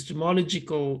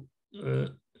epistemological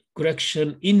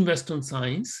correction in Western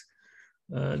science.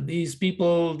 These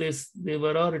people, they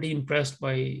were already impressed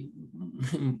by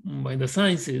the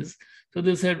sciences. So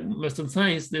they said, Western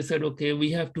science, they said, okay,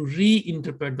 we have to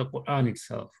reinterpret the Quran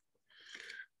itself.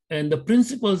 And the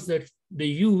principles that they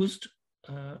used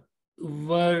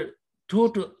were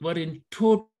in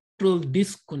total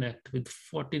disconnect with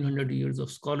 1400 years of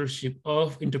scholarship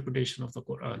of interpretation of the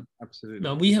Quran. Absolutely.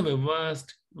 Now we have a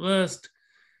vast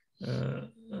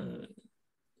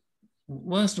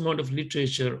amount of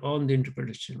literature on the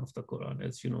interpretation of the Quran.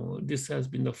 As you know, this has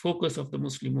been the focus of the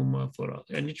Muslim Ummah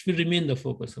and it will remain the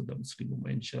focus of the Muslim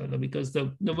Ummah, inshallah, because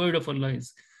the word of Allah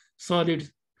is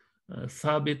solid,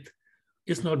 sabit,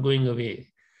 it's not going away.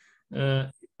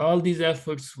 All these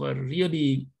efforts were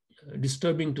really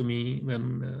disturbing to me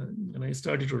when I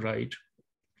started to write.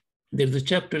 There's a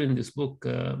chapter in this book,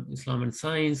 Islam and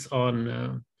Science,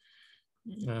 on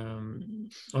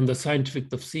the scientific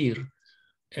tafsir.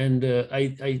 And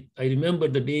I remember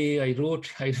the day I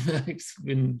wrote, it's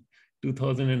been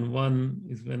 2001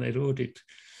 is when I wrote it.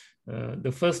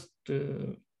 The first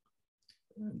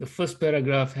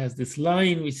paragraph has this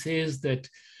line which says that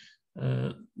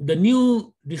the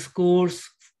new discourse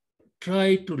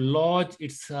tried to lodge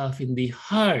itself in the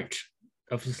heart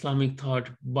of Islamic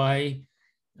thought by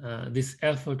this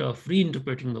effort of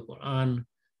reinterpreting the Quran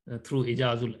through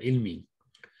Ijazul Ilmi.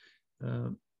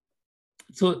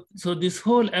 So this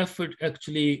whole effort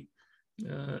actually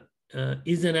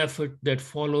is an effort that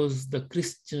follows the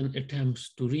Christian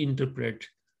attempts to reinterpret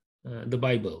the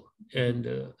Bible. And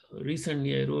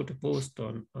recently I wrote a post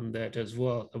on that as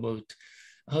well, about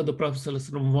how the Prophet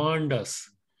ﷺ warned us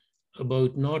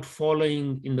about not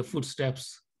following in the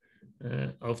footsteps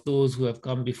of those who have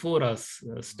come before us,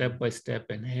 step by step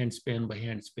and handspan by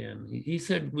handspan. He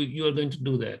said, you are going to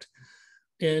do that.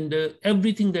 And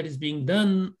everything that is being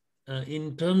done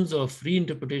in terms of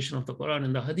reinterpretation of the Quran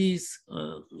and the Hadith,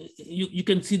 you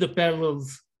can see the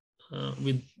parallels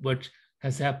with what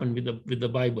has happened with the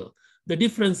Bible. The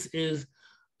difference is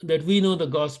that we know the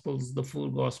Gospels, the full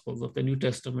Gospels of the New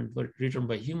Testament were written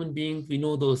by human beings. We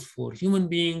know those for human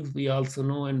beings. We also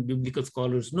know, and biblical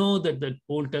scholars know, that the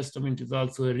Old Testament is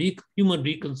also a human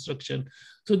reconstruction.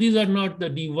 So these are not the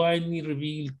divinely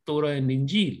revealed Torah and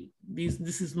Injil.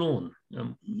 This is known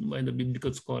by the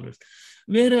biblical scholars.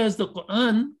 Whereas the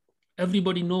Quran,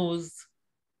 everybody knows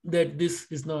that this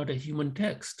is not a human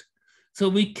text. So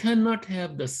we cannot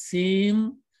have the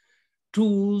same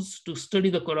tools to study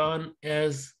the Quran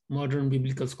as modern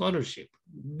biblical scholarship.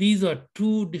 These are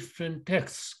two different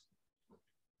texts.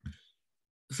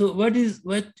 So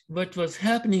what was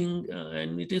happening,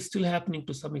 and it is still happening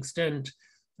to some extent,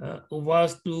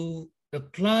 was to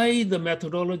apply the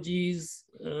methodologies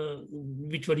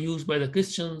which were used by the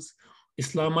Christians,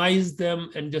 Islamize them,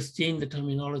 and just change the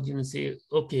terminology and say,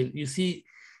 okay, you see,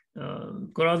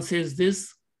 Quran says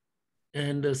this,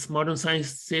 and modern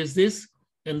science says this,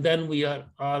 and then we are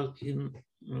all in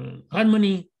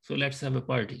harmony, so let's have a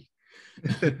party.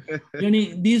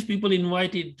 These people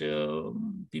invited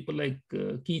people like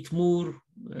Keith Moore,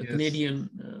 a Canadian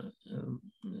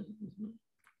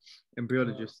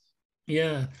embryologist.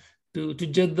 Yeah, to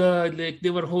Jeddah. Like, they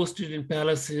were hosted in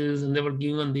palaces, and they were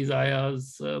given these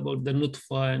ayahs about the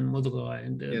nutfa and mudghah,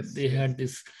 and they had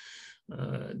this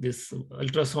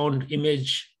ultrasound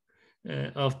image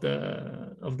of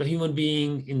the human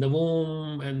being in the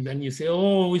womb, and then you say,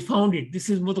 oh, we found it, this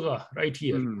is mudghah right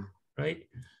here, right?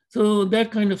 So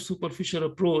that kind of superficial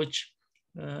approach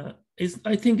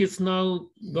I think it's now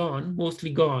gone,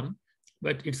 mostly gone,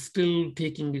 but it's still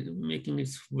making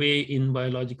its way in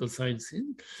biological sciences.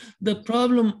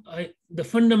 The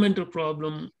fundamental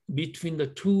problem between the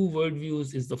two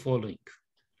worldviews is the following.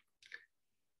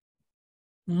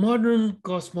 Modern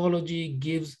cosmology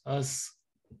gives us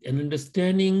an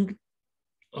understanding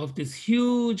of this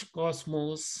huge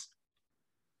cosmos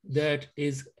that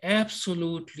is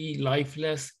absolutely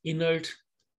lifeless, inert,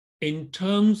 in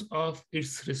terms of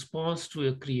its response to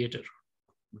a creator.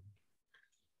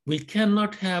 We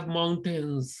cannot have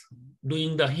mountains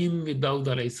doing the hymn with Dawud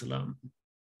alayhi salam.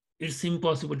 It's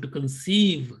impossible to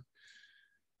conceive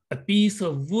a piece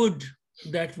of wood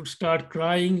that would start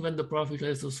crying when the Prophet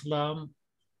ﷺ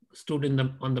stood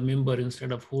on the minbar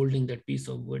instead of holding that piece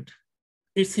of wood.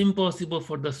 It's impossible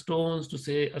for the stones to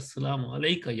say, Assalamu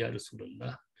alayka ya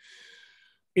Rasulullah.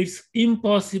 It's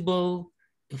impossible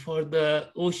for the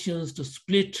oceans to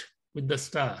split with the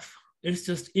staff. It's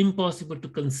just impossible to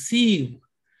conceive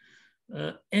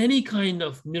any kind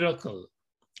of miracle.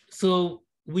 So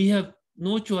we have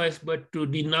no choice but to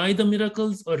deny the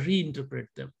miracles or reinterpret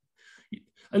them.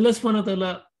 Allah subhanahu wa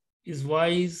ta'ala is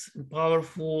wise and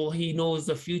powerful. He knows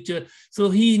the future. So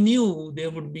he knew there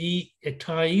would be a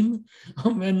time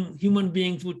when human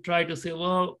beings would try to say,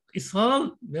 well, it's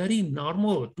all very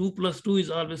normal. 2 + 2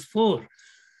 is always 4.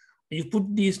 You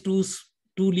put these two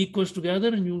liquids together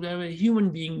and you have a human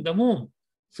being in the womb.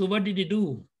 So what did he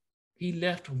do? He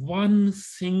left one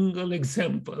single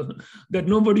example that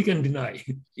nobody can deny.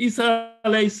 Isa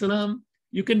alayhi salam,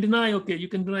 you can deny, okay, you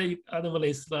can deny Adam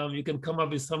alayhi salam, you can come up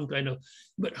with some kind of,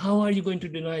 but how are you going to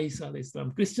deny Isa alayhi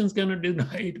salam? Christians cannot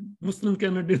deny it, Muslims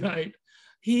cannot deny it.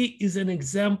 He is an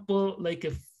example, like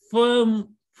a firm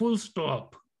full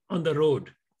stop on the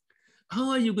road. How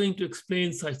are you going to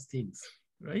explain such things,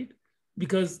 right?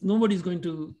 Because nobody's going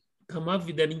to come up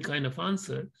with any kind of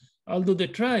answer, although they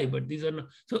try, but these are not.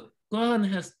 So Quran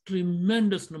has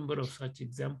tremendous number of such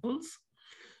examples,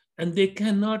 and they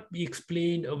cannot be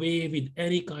explained away with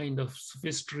any kind of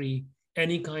sophistry,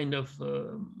 any kind of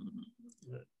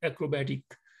acrobatic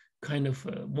kind of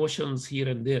motions here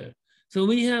and there. So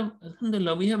we have,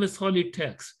 alhamdulillah, we have a solid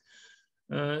text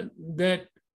that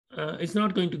is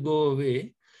not going to go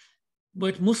away.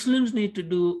 What Muslims need to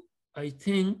do, I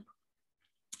think,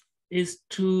 is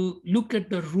to look at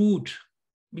the root,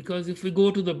 because if we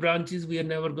go to the branches, we are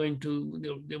never going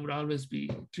to, there would always be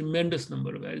a tremendous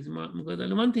number of areas.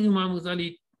 One thing Imam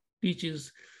Ghazali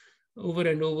teaches over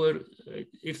and over,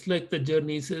 it's like the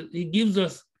journey. So he gives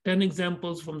us 10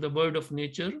 examples from the world of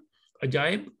nature,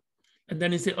 ajaib, and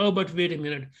then he says, oh, but wait a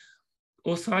minute.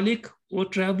 O Salik, O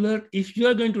traveler, if you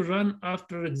are going to run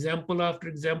after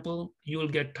example, you will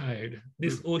get tired.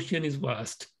 This ocean is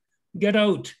vast. Get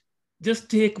out.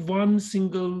 Just take one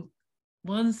single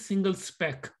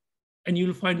speck and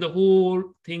you'll find the whole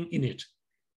thing in it.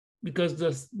 because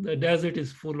the desert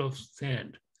is full of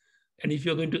sand. And if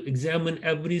you're going to examine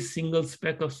every single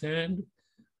speck of sand,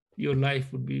 your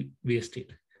life would be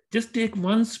wasted. Just take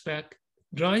one speck,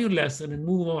 draw your lesson, and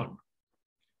move on.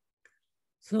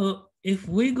 So if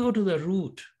we go to the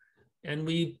root and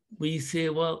we say,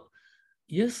 well,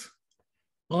 yes,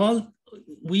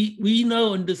 we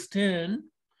now understand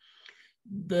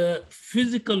the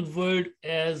physical world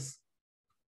as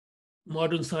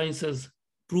modern science has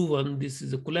proven. This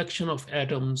is a collection of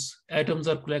atoms. Atoms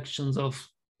are collections of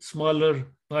smaller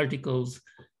particles,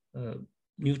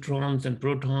 neutrons and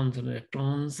protons and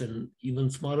electrons, and even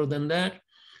smaller than that.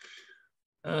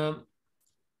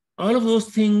 All of those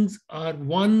things are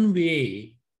one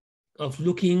way of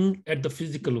looking at the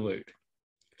physical world.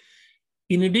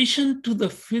 In addition to the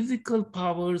physical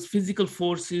powers, physical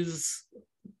forces,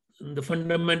 the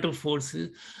fundamental forces,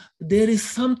 there is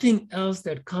something else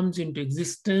that comes into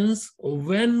existence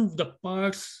when the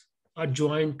parts are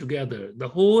joined together. The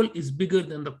whole is bigger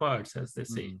than the parts, as they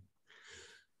say.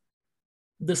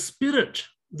 The spirit,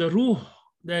 the ruh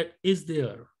that is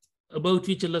there, about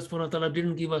which Allah subhanahu wa ta'ala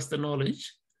didn't give us the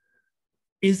knowledge,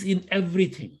 is in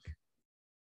everything.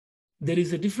 There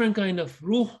is a different kind of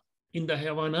ruh in the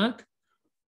hayawanat.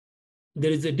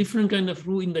 There is a different kind of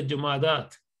ruh in the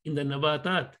jamadat, in the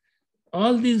nabatat.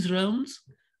 All these realms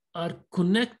are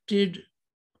connected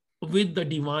with the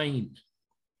divine.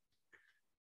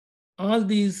 All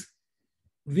these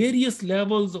various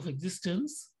levels of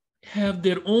existence have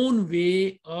their own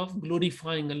way of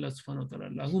glorifying Allah subhanahu wa ta'ala.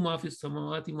 Lahu ma fis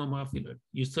samawati wa ma fil ard.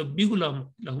 Yusabbihu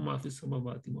lahu ma fis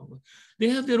samawati wa ma. They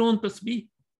have their own tasbih.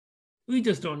 We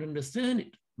just don't understand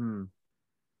it.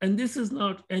 And this is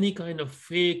not any kind of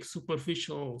fake,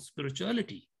 superficial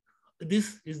spirituality.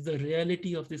 This is the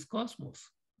reality of this cosmos.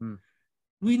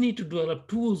 We need to develop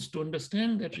tools to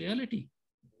understand that reality.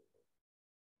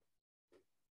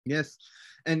 Yes.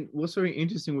 And what's very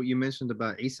interesting, what you mentioned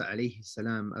about Isa alayhi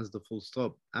salam as the full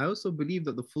stop. I also believe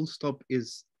that the full stop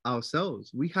is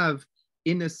ourselves. We have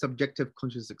inner subjective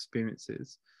conscious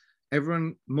experiences.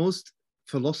 Most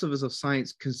philosophers of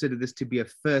science consider this to be a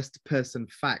first person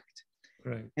fact.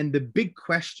 Right. And the big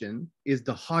question is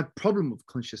the hard problem of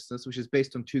consciousness, which is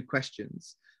based on two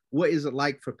questions. What is it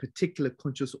like for a particular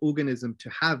conscious organism to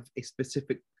have a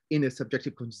specific inner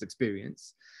subjective conscious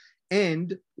experience?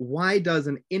 And why does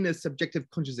an inner subjective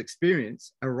conscious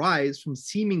experience arise from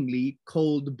seemingly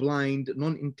cold, blind,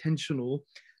 non-intentional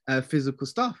physical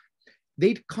stuff?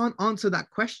 They can't answer that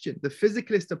question. The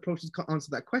physicalist approaches can't answer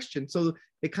that question. So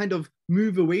they kind of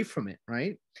move away from it,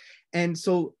 right? And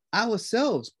so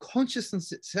ourselves,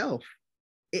 consciousness itself,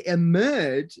 it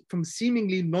emerged from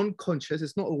seemingly non-conscious.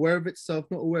 It's not aware of itself,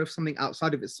 not aware of something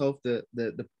outside of itself,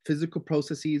 the physical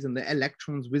processes and the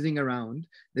electrons whizzing around.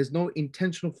 There's no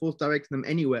intentional force directing them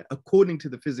anywhere, according to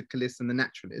the physicalists and the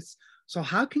naturalists. So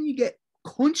how can you get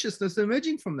consciousness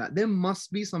emerging from that? There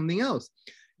must be something else.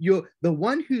 You're the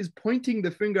one who's pointing the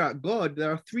finger at God.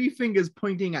 There are three fingers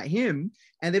pointing at him,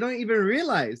 and they don't even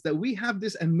realize that we have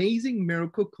this amazing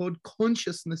miracle called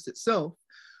consciousness itself,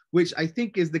 which I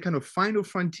think is the kind of final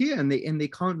frontier, and they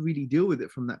can't really deal with it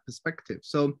from that perspective.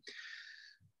 So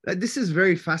this is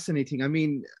very fascinating. I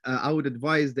mean, I would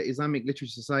advise the Islamic Literary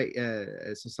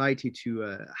Society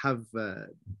to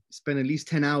spend at least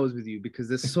 10 hours with you, because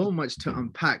there's so much to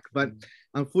unpack. But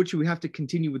unfortunately, we have to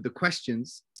continue with the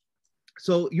questions.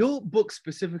 So your book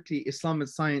specifically, Islam and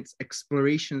Science,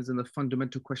 Explorations in the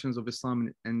Fundamental Questions of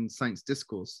Islam and Science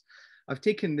Discourse. I've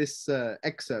taken this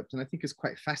excerpt, and I think it's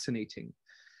quite fascinating.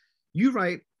 You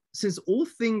write, since all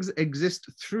things exist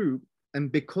through and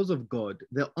because of God,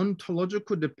 their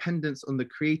ontological dependence on the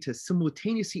Creator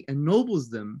simultaneously ennobles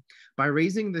them by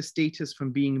raising their status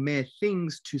from being mere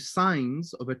things to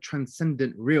signs of a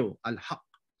transcendent real, al-haq,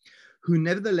 who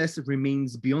nevertheless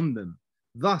remains beyond them.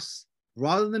 Thus,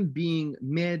 rather than being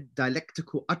mere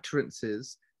dialectical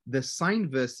utterances, the sign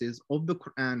verses of the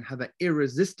Quran have an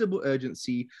irresistible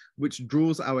urgency which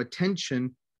draws our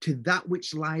attention to that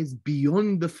which lies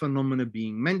beyond the phenomena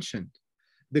being mentioned.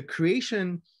 The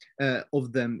creation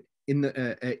of them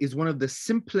is one of the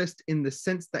simplest in the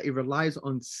sense that it relies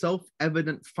on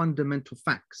self-evident fundamental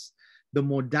facts. The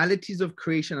modalities of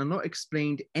creation are not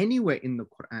explained anywhere in the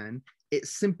Quran. It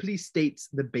simply states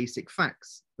the basic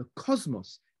facts. The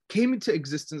cosmos came into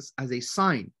existence as a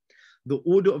sign. The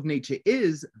order of nature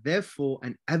is, therefore,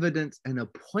 an evidence and a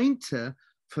pointer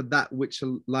for that which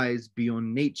lies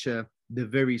beyond nature, the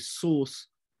very source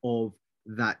of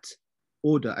that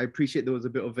order. I appreciate there was a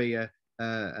bit of a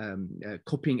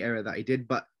copying error that I did,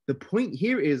 but the point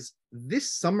here is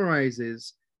this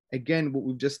summarizes, again, what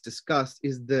we've just discussed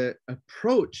is the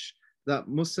approach that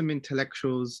Muslim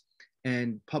intellectuals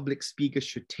and public speakers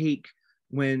should take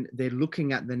when they're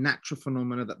looking at the natural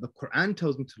phenomena that the Quran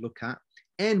tells them to look at,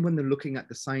 and when they're looking at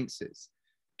the sciences,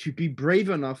 to be brave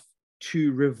enough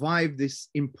to revive these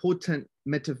important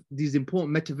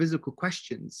metaphysical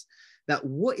questions, that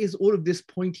what is all of this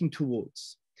pointing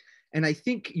towards? And I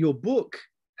think your book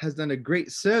has done a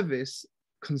great service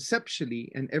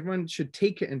conceptually, and everyone should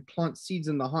take it and plant seeds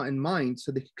in the heart and mind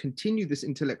so they can continue this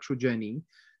intellectual journey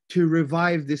to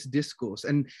revive this discourse.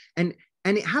 And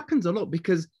it happens a lot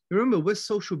because remember, we're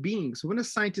social beings. So when a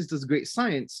scientist does great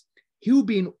science, he will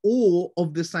be in awe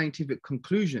of the scientific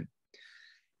conclusion.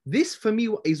 This, for me,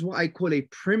 is what I call a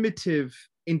primitive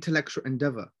intellectual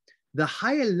endeavor. The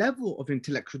higher level of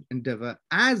intellectual endeavor,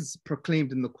 as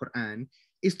proclaimed in the Quran,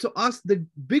 is to ask the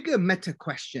bigger meta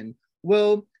question.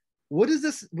 Well, what does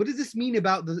this mean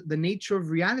about the nature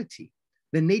of reality,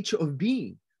 the nature of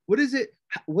being? What does it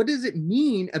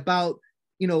mean about,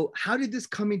 how did this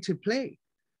come into play?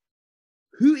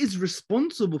 Who is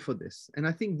responsible for this? And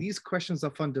I think these questions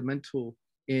are fundamental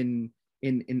in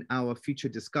our future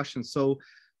discussions. So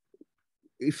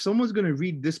if someone's going to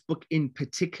read this book in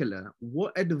particular,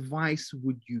 what advice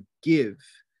would you give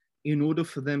in order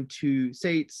for them to,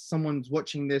 say someone's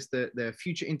watching this, they're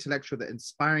future intellectual, they're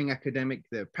inspiring academic,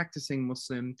 they're practicing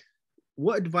Muslim,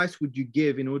 what advice would you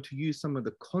give in order to use some of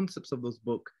the concepts of this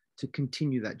book to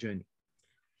continue that journey?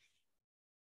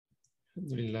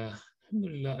 Alhamdulillah.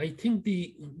 Alhamdulillah. I think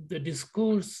the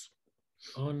discourse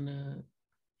on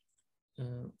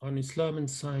Islam and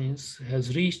science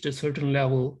has reached a certain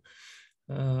level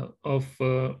of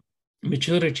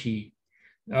maturity.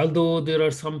 Although there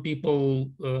are some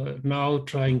people now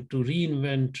trying to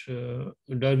reinvent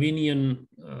Darwinian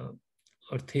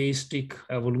or theistic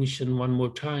evolution one more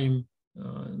time,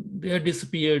 they are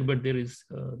disappeared, but there is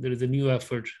a new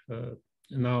effort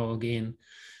now again.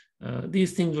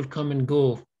 These things will come and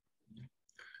go.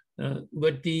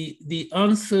 But the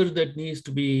answer that needs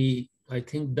to be, I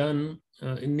think, done,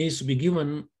 it needs to be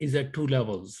given is at two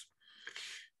levels.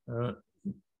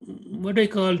 What I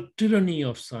call tyranny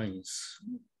of science,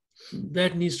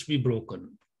 that needs to be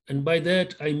broken. And by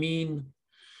that, I mean,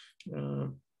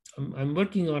 I'm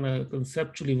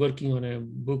conceptually working on a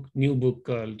new book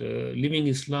called Living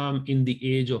Islam in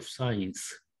the Age of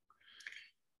Science.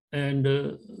 And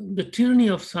the tyranny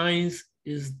of science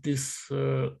is this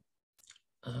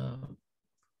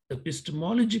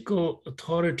epistemological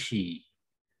authority,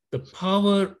 the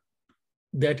power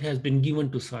that has been given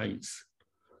to science.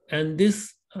 And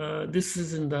this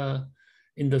is in the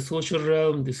social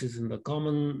realm, this is in the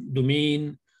common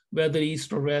domain, whether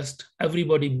east or west,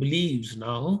 everybody believes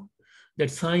now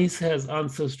that science has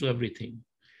answers to everything.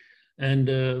 And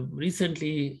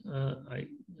recently, I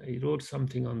wrote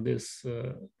something on this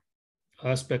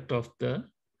aspect of the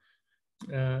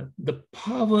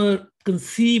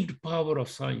conceived power of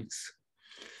science.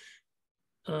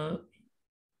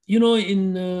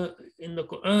 In the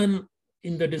Quran,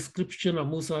 in the description of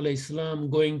Musa alayhi salam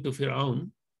going to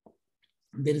Fir'aun,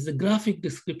 there is a graphic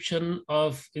description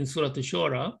in Surah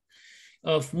Ash-Shura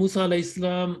of Musa alayhi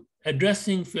salam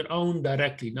addressing Fir'aun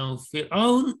directly. Now,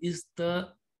 Fir'aun is the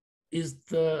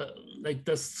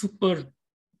superlative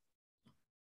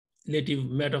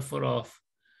metaphor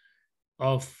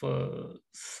of a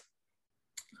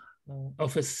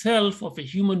self, of a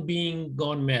human being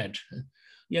gone mad.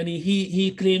 Yani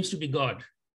he claims to be God.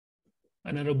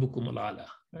 Ana rabbukum al-a'la,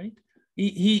 right?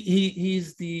 He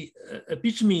is the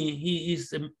epitome. He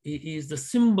is the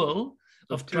symbol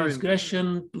of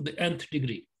transgression to the nth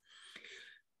degree.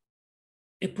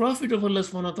 A prophet of Allah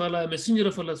subhanahu wa ta'ala, a messenger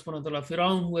of Allah subhanahu wa ta'ala,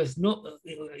 Fir'aun, who has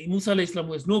Musa alayhi salam,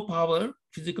 who has no power,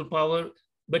 physical power,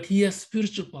 but he has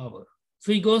spiritual power.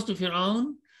 So he goes to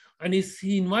Fir'aun and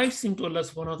he invites him to Allah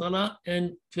subhanahu wa ta'ala.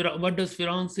 And what does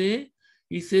Fir'aun say?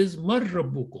 He says, Mar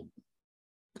rabbukum.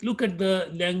 Look at the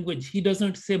language. He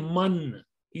doesn't say man.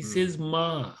 He says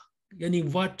ma. Yani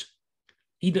what?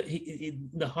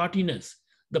 The haughtiness,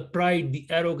 the pride, the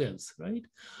arrogance, right?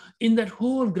 In that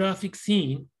whole graphic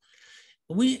scene,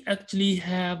 we actually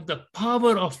have the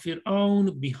power of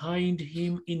Fir'aun behind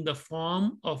him in the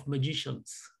form of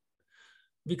magicians.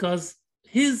 Because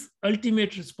his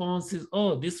ultimate response is,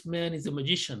 oh, this man is a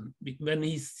magician. When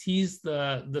he sees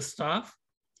the staff,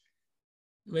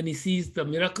 when he sees the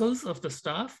miracles of the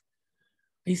staff,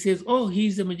 he says, oh,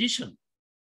 he's a magician.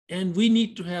 And we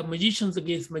need to have magicians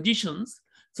against magicians.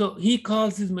 So he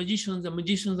calls his magicians, the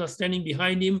magicians are standing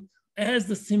behind him as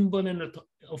the symbol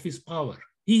of his power.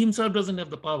 He himself doesn't have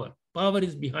the power. Power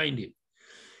is behind him.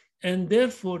 And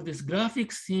therefore, this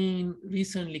graphic scene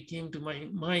recently came to my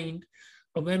mind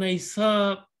when I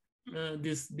saw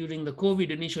this during the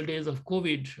initial days of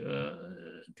COVID,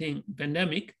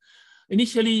 pandemic.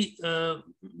 Initially,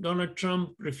 Donald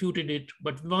Trump refuted it,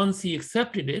 but once he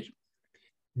accepted it,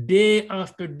 day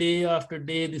after day after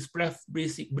day, this press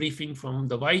briefing from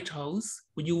the White House,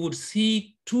 you would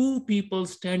see two people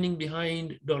standing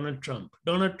behind Donald Trump.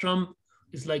 Donald Trump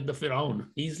is like the Pharaoh.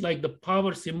 He's like the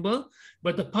power symbol,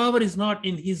 but the power is not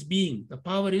in his being. The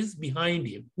power is behind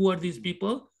him. Who are these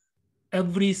people?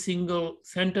 Every single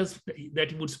sentence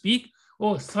that he would speak,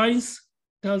 oh, science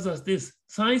tells us this.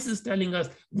 Science is telling us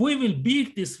we will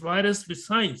beat this virus with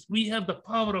science. We have the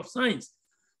power of science.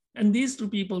 And these two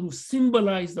people who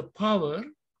symbolize the power,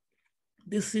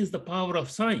 this is the power of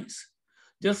science.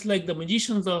 Just like the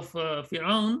magicians of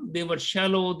Pharaoh, they were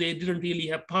shallow, they didn't really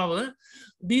have power.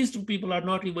 These two people are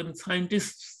not even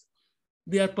scientists.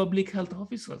 They are public health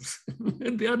officers.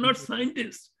 They are not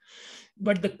scientists.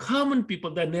 But the common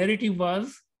people, the narrative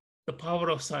was the power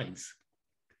of science.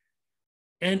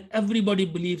 And everybody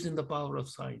believes in the power of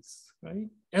science, right?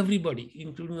 Everybody,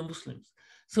 including the Muslims.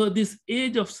 So this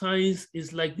age of science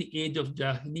is like the age of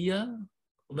Jahiliyyah,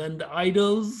 when the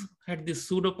idols had this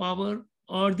pseudo power,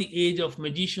 or the age of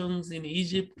magicians in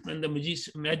Egypt, when the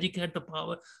magic had the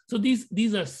power. So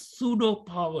these are pseudo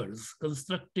powers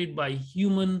constructed by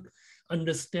human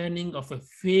understanding of a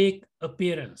fake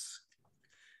appearance.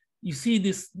 You see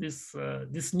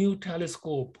this new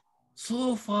telescope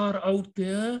so far out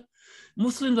there.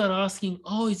 Muslims are asking,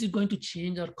 oh, is it going to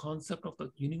change our concept of the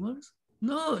universe?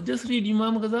 No, just read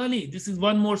Imam Ghazali. This is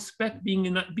one more speck being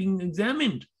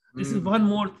examined. This is one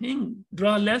more thing.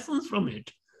 Draw lessons from it.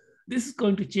 This is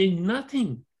going to change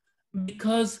nothing,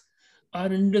 because our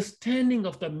understanding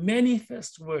of the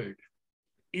manifest word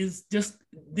is just,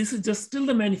 this is just still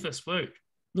the manifest word.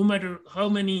 No matter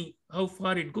how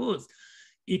far it goes,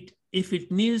 if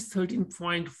it needs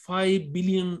 13.5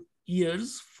 billion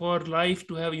years for life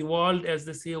to have evolved, as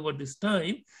they say, over this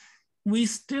time, we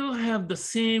still have the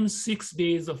same 6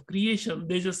 days of creation.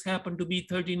 They just happen to be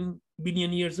 13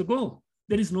 billion years ago.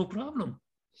 There is no problem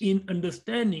in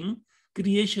understanding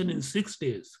creation in 6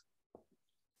 days.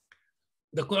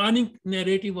 The Quranic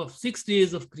narrative of 6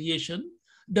 days of creation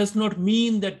does not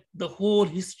mean that the whole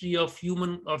history of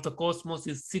the cosmos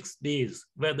is 6 days,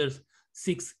 whether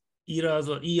 6 eras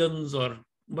or eons or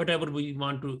whatever we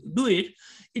want to do it.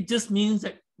 It just means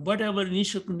that whatever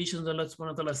initial conditions Allah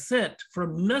subhanahu wa ta'ala set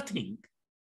from nothing,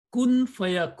 kun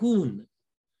fayakun,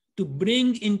 to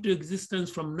bring into existence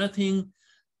from nothing,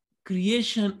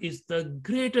 creation is the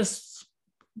greatest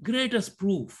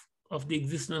proof of the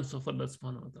existence of Allah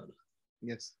subhanahu wa ta'ala.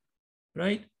 Yes.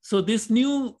 Right? So this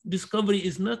new discovery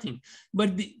is nothing.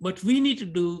 But what we need to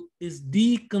do is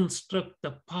deconstruct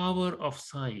the power of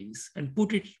science and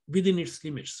put it within its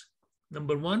limits.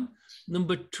 Number one.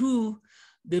 Number two,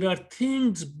 there are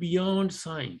things beyond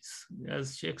science.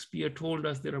 As Shakespeare told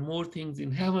us, there are more things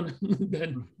in heaven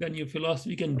than your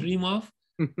philosophy can dream of.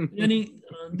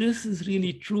 This is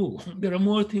really true. There are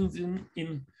more things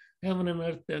in heaven and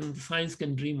earth than science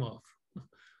can dream of.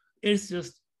 It's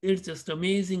just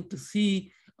amazing to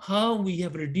see how we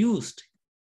have reduced,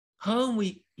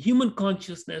 human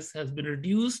consciousness has been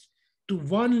reduced to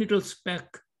one little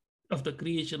speck of the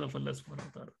creation of Allah subhanahu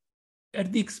wa ta'ala,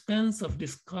 at the expense of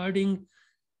discarding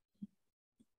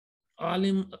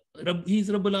Alim, he's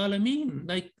Rabbul Alameen.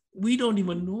 Like, we don't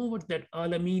even know what that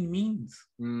Alameen means.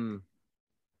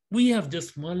 We have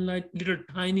just one little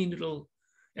tiny little,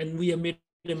 and we have made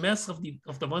a mess of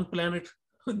the one planet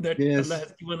that Allah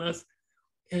has given us.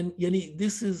 And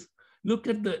this is, look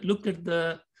at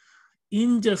the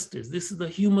injustice. This is the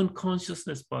human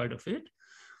consciousness part of it.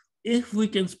 If we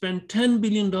can spend $10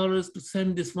 billion to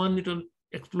send this one little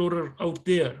explorer out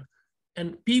there,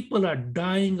 and people are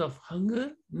dying of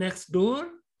hunger next door,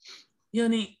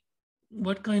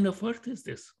 what kind of earth is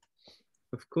this?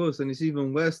 Of course, and it's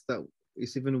even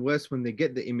worse when they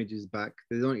get the images back.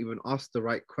 They don't even ask the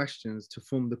right questions to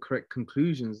form the correct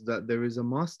conclusions that there is a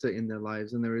master in their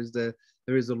lives, and there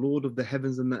is a Lord of the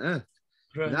heavens and the earth.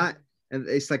 Right. And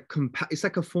it's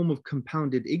like a form of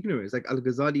compounded ignorance. Like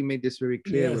Al-Ghazali made this very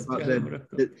clear about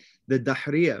the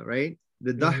Dahriya, right?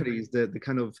 The Dahri is the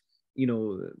kind of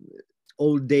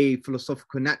old day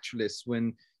philosophical naturalists,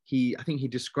 when I think he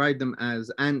described them as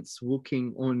ants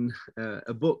walking on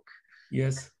a book.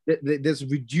 Yes. There's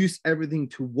reduced everything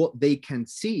to what they can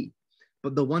see.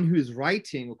 But the one who is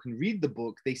writing or can read the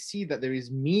book, they see that there is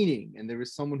meaning and there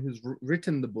is someone who's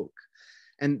written the book.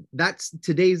 And that's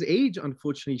today's age,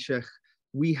 unfortunately, Sheikh.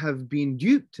 We have been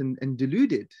duped and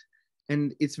deluded.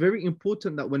 And it's very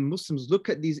important that when Muslims look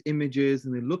at these images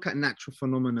and they look at natural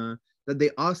phenomena, that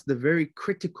they ask the very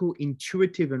critical,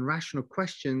 intuitive, and rational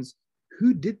questions: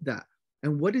 who did that?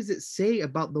 And what does it say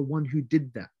about the one who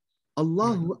did that?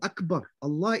 Allahu Akbar,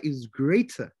 Allah is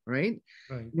greater, right?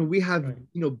 We have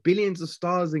billions of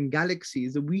stars and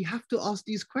galaxies, and we have to ask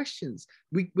these questions.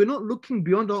 We're not looking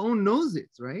beyond our own noses,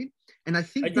 right? And I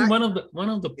think one of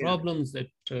the problems that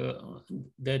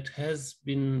that has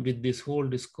been with this whole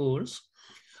discourse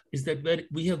is that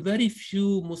we have very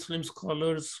few Muslim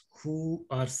scholars who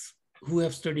have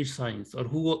studied science, or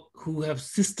who have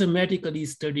systematically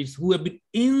studied, who have been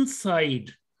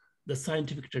inside the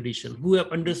scientific tradition, who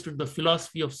have understood the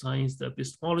philosophy of science, the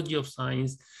epistemology of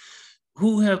science,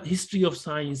 who have history of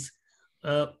science,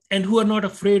 and who are not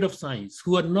afraid of science,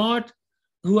 who are not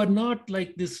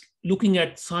like this, looking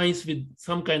at science with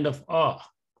some kind of awe.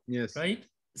 Yes. Right.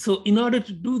 So in order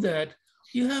to do that,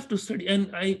 you have to study,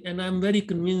 and I'm very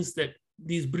convinced that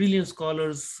these brilliant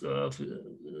scholars of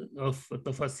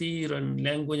tafsir and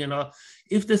language and all,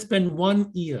 if they spend 1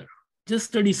 year, just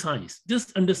study science,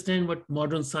 just understand what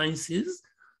modern science is,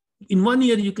 in 1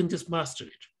 year you can just master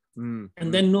it.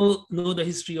 And then know the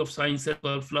history of science as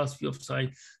well, philosophy of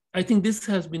science. I think this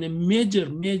has been a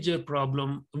major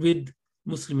problem with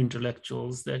Muslim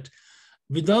intellectuals, that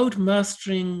without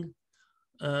mastering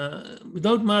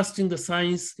the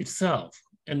science itself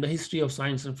and the history of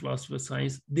science and philosophy of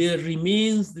science, there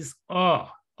remains this awe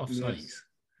of science.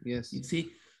 Yes. You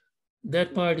see,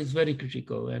 that part is very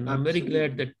critical, and I'm very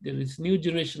glad that there is new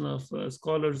generation of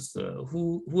scholars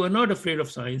who are not afraid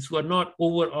of science, who are not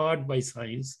overawed by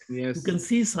science, who can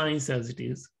see science as it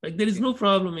is. Like, there is no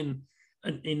problem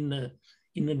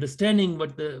in understanding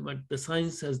what the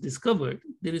science has discovered.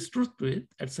 There is truth to it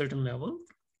at certain level.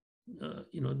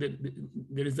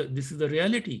 This is the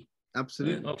reality of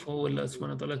how Allah subhanahu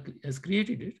wa ta'ala has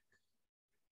created it.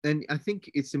 And I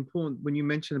think it's important when you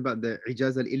mention about the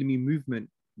Ijaz al-Ilmi movement,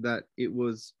 that it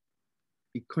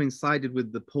coincided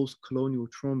with the post-colonial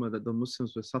trauma that the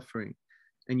Muslims were suffering.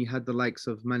 And you had the likes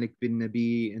of Malik bin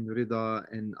Nabi and Rida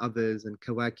and others and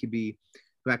Kawakibi,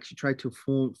 who actually tried to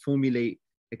formulate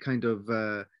a kind of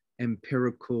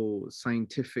empirical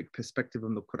scientific perspective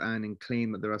on the Quran and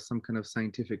claim that there are some kind of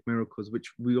scientific miracles,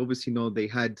 which we obviously know they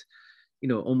had,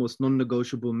 almost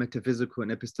non-negotiable metaphysical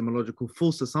and epistemological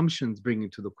false assumptions bringing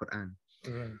to the Quran.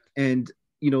 Right. And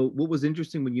what was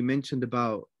interesting when you mentioned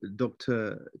about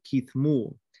Dr. Keith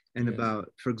Moore and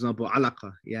about, for example,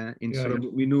 Alaqa, in Surah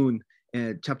Mu'minun,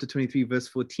 chapter 23, verse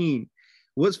 14.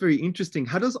 What's very interesting,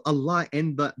 how does Allah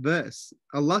end that verse?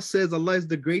 Allah says Allah is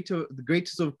the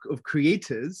greatest of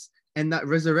creators, and that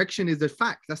resurrection is a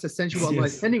fact. That's essentially what Allah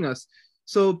is telling us.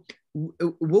 So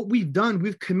what we've done,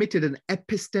 we've committed an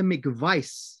epistemic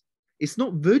vice. It's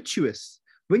not virtuous.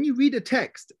 When you read a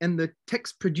text and the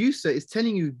text producer is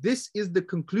telling you this is the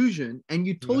conclusion and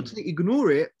you totally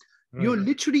ignore it, you're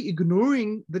literally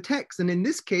ignoring the text. And in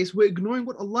this case, we're ignoring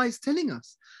what Allah is telling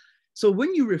us. So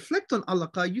when you reflect on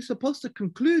Alaqa, you're supposed to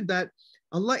conclude that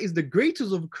Allah is the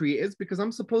greatest of creators, because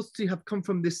I'm supposed to have come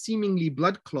from this seemingly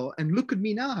blood clot, and look at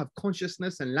me now, I have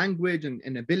consciousness and language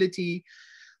and ability.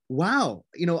 Wow,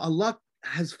 Allah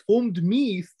has formed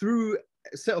me through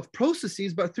a set of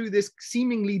processes, but through this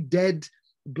seemingly dead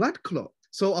blood clot.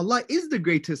 So Allah is the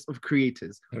greatest of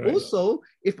creators. Also,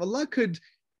 if Allah could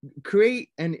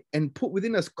create and put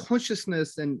within us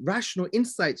consciousness and rational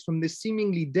insights from this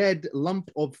seemingly dead lump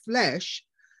of flesh,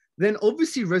 then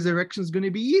obviously resurrection is going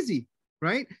to be easy,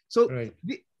 right? So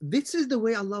this is the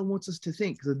way Allah wants us to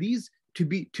think. So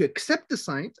to accept the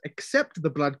science, accept the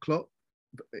blood clot,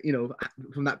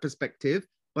 from that perspective,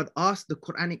 but ask the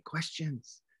Quranic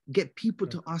questions, get people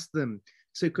to ask them,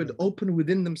 so it could open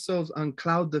within themselves,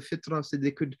 uncloud the fitrah, so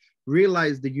they could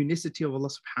realize the unicity of Allah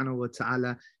subhanahu wa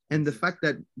ta'ala, and the fact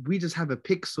that we just have a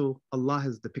pixel, Allah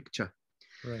has the picture.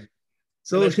 Right.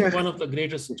 So I think one of the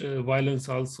greatest violence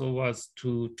also was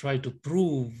to try to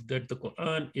prove that the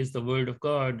Quran is the word of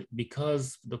God,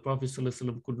 because the Prophet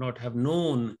ﷺ could not have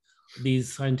known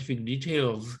these scientific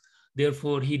details.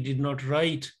 Therefore, he did not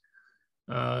write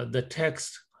the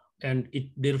text, and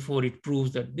therefore it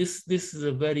proves that this is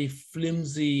a very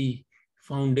flimsy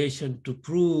foundation to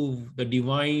prove the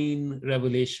divine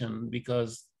revelation,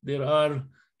 because there are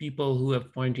people who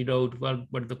have pointed out, well,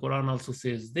 but the Quran also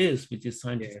says this, which is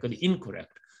scientifically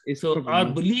incorrect. So our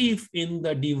belief in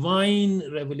the divine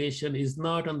revelation is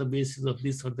not on the basis of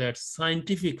this or that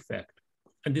scientific fact.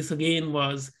 And this again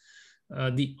was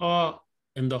the awe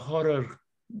and the horror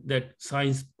that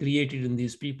science created in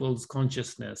these people's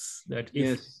consciousness, that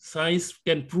if science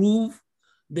can prove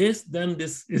this, then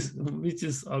this is, which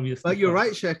is obvious. But you're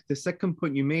right, Sheikh. The second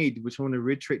point you made, which I want to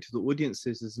reiterate to the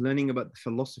audiences, is learning about the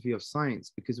philosophy of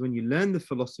science. Because when you learn the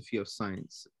philosophy of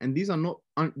science, and these are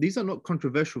not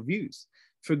controversial views.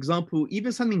 For example,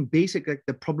 even something basic like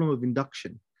the problem of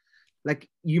induction. like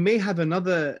you may have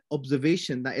another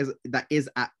observation that is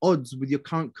at odds with your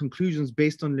current conclusions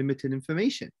based on limited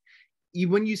information.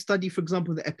 When you study, for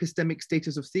example, the epistemic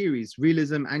status of theories,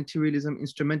 realism, anti-realism,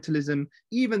 instrumentalism,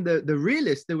 even the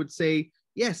realists, they would say,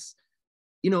 yes,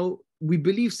 we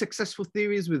believe successful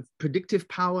theories with predictive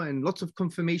power and lots of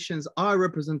confirmations are a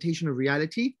representation of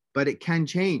reality, but it can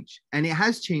change. And it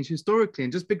has changed historically.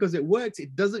 And just because it works,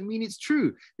 it doesn't mean it's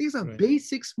true. These are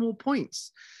basic small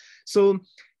points. So,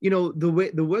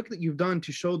 the work that you've done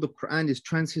to show the Quran is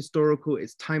transhistorical,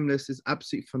 it's timeless, is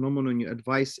absolutely phenomenal, and your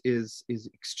advice is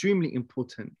extremely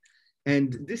important.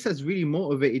 And this has really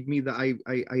motivated me that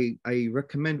I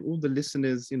recommend all the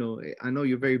listeners, I know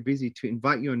you're very busy, to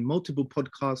invite you on multiple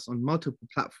podcasts on multiple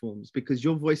platforms, because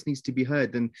your voice needs to be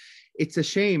heard. And it's a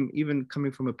shame, even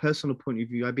coming from a personal point of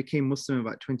view, I became Muslim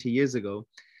about 20 years ago.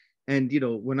 And,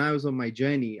 when I was on my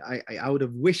journey, I would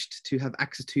have wished to have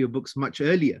access to your books much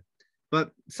earlier.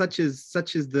 But such is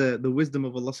the wisdom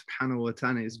of Allah subhanahu wa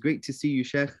ta'ala. It's great to see you,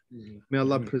 Sheikh. May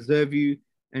Allah preserve you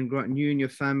and grant you and your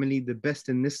family the best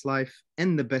in this life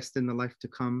and the best in the life to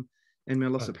come. And may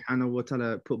Allah subhanahu wa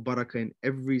ta'ala put barakah in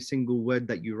every single word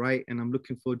that you write. And I'm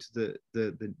looking forward to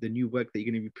the new work that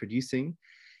you're going to be producing.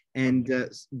 And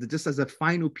just as a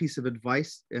final piece of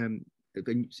advice,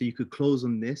 so you could close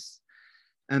on this,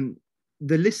 the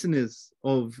listeners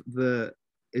of the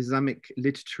Islamic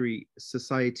Literary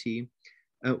Society,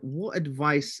 what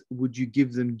advice would you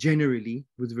give them generally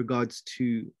with regards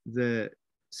to the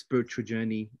spiritual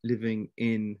journey living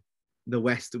in the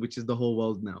West, which is the whole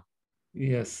world now?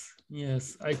 Yes.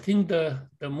 I think the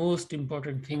most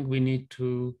important thing we need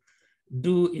to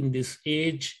do in this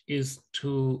age is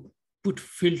to put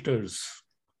filters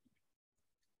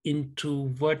into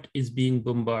what is being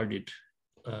bombarded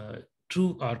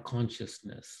through our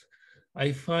consciousness.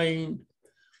 I find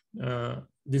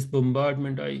this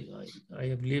bombardment, I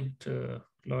have lived a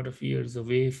lot of years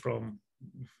away from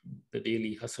the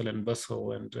daily hustle and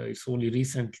bustle, and it's only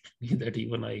recently that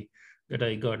even I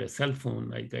got a cell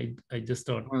phone. I just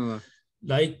thought,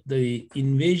 like the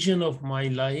invasion of my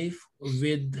life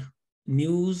with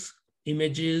news,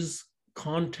 images,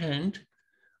 content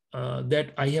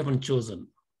that I haven't chosen.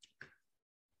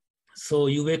 So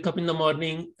you wake up in the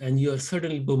morning and you are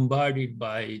suddenly bombarded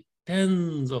by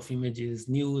tens of images,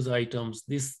 news items,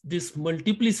 this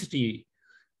multiplicity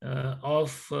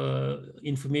of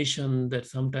information that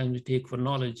sometimes we take for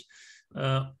knowledge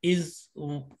is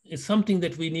something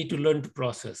that we need to learn to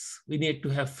process. We need to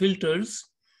have filters,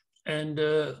 and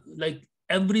like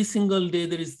every single day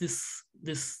there is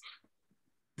this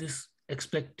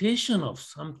expectation of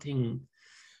something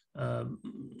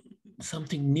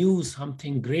new,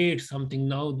 something great, something.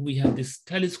 Now we have this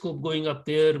telescope going up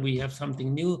there, we have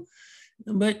something new,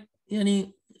 but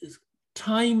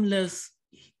timeless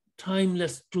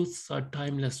truths are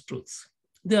timeless truths.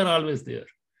 They are always there.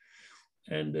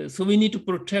 And so we need to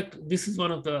protect. This is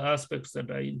one of the aspects that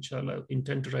I, inshallah,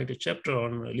 intend to write a chapter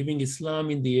on, living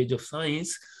Islam in the age of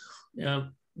science.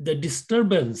 The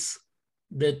disturbance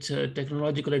that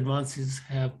technological advances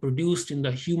have produced in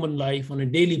the human life on a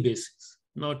daily basis,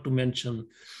 not to mention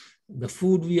the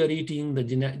food we are eating, the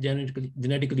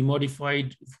genetically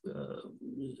modified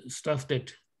stuff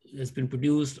that has been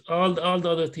produced, all the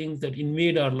other things that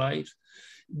invade our lives.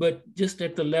 But just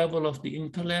at the level of the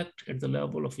intellect, at the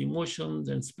level of emotions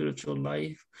and spiritual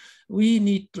life, we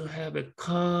need to have a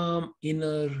calm,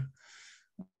 inner,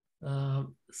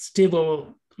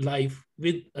 stable life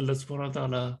with Allah subhanahu wa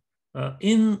ta'ala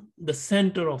in the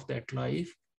center of that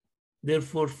life.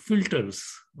 Therefore, filters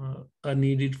are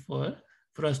needed for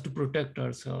us to protect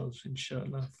ourselves,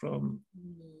 inshallah, from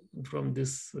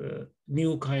this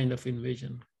new kind of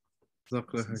invasion.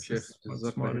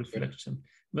 Small reflection.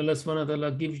 May Allah subhanahu wa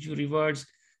ta'ala give you rewards,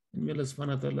 and may Allah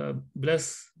subhanahu wa ta'ala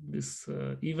bless this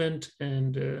event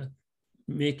and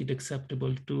make it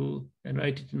acceptable to, and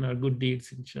write it in our good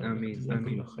deeds, inshallah.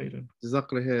 Jazakallah khairan.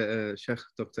 Jazakallah, Sheikh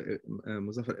Dr.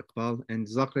 Muzaffar Iqbal, and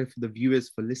Jazakallah for the viewers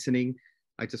for listening.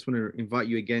 I just want to invite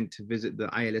you again to visit the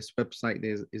ILS website.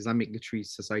 There's Islamic Literary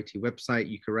Society website.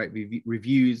 You can write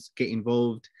reviews, get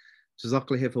involved.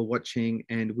 Jazakallah for watching,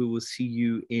 and we will see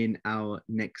you in our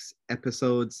next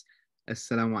episodes.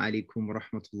 Assalamu alaikum wa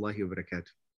rahmatullahi wa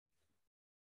barakatuh.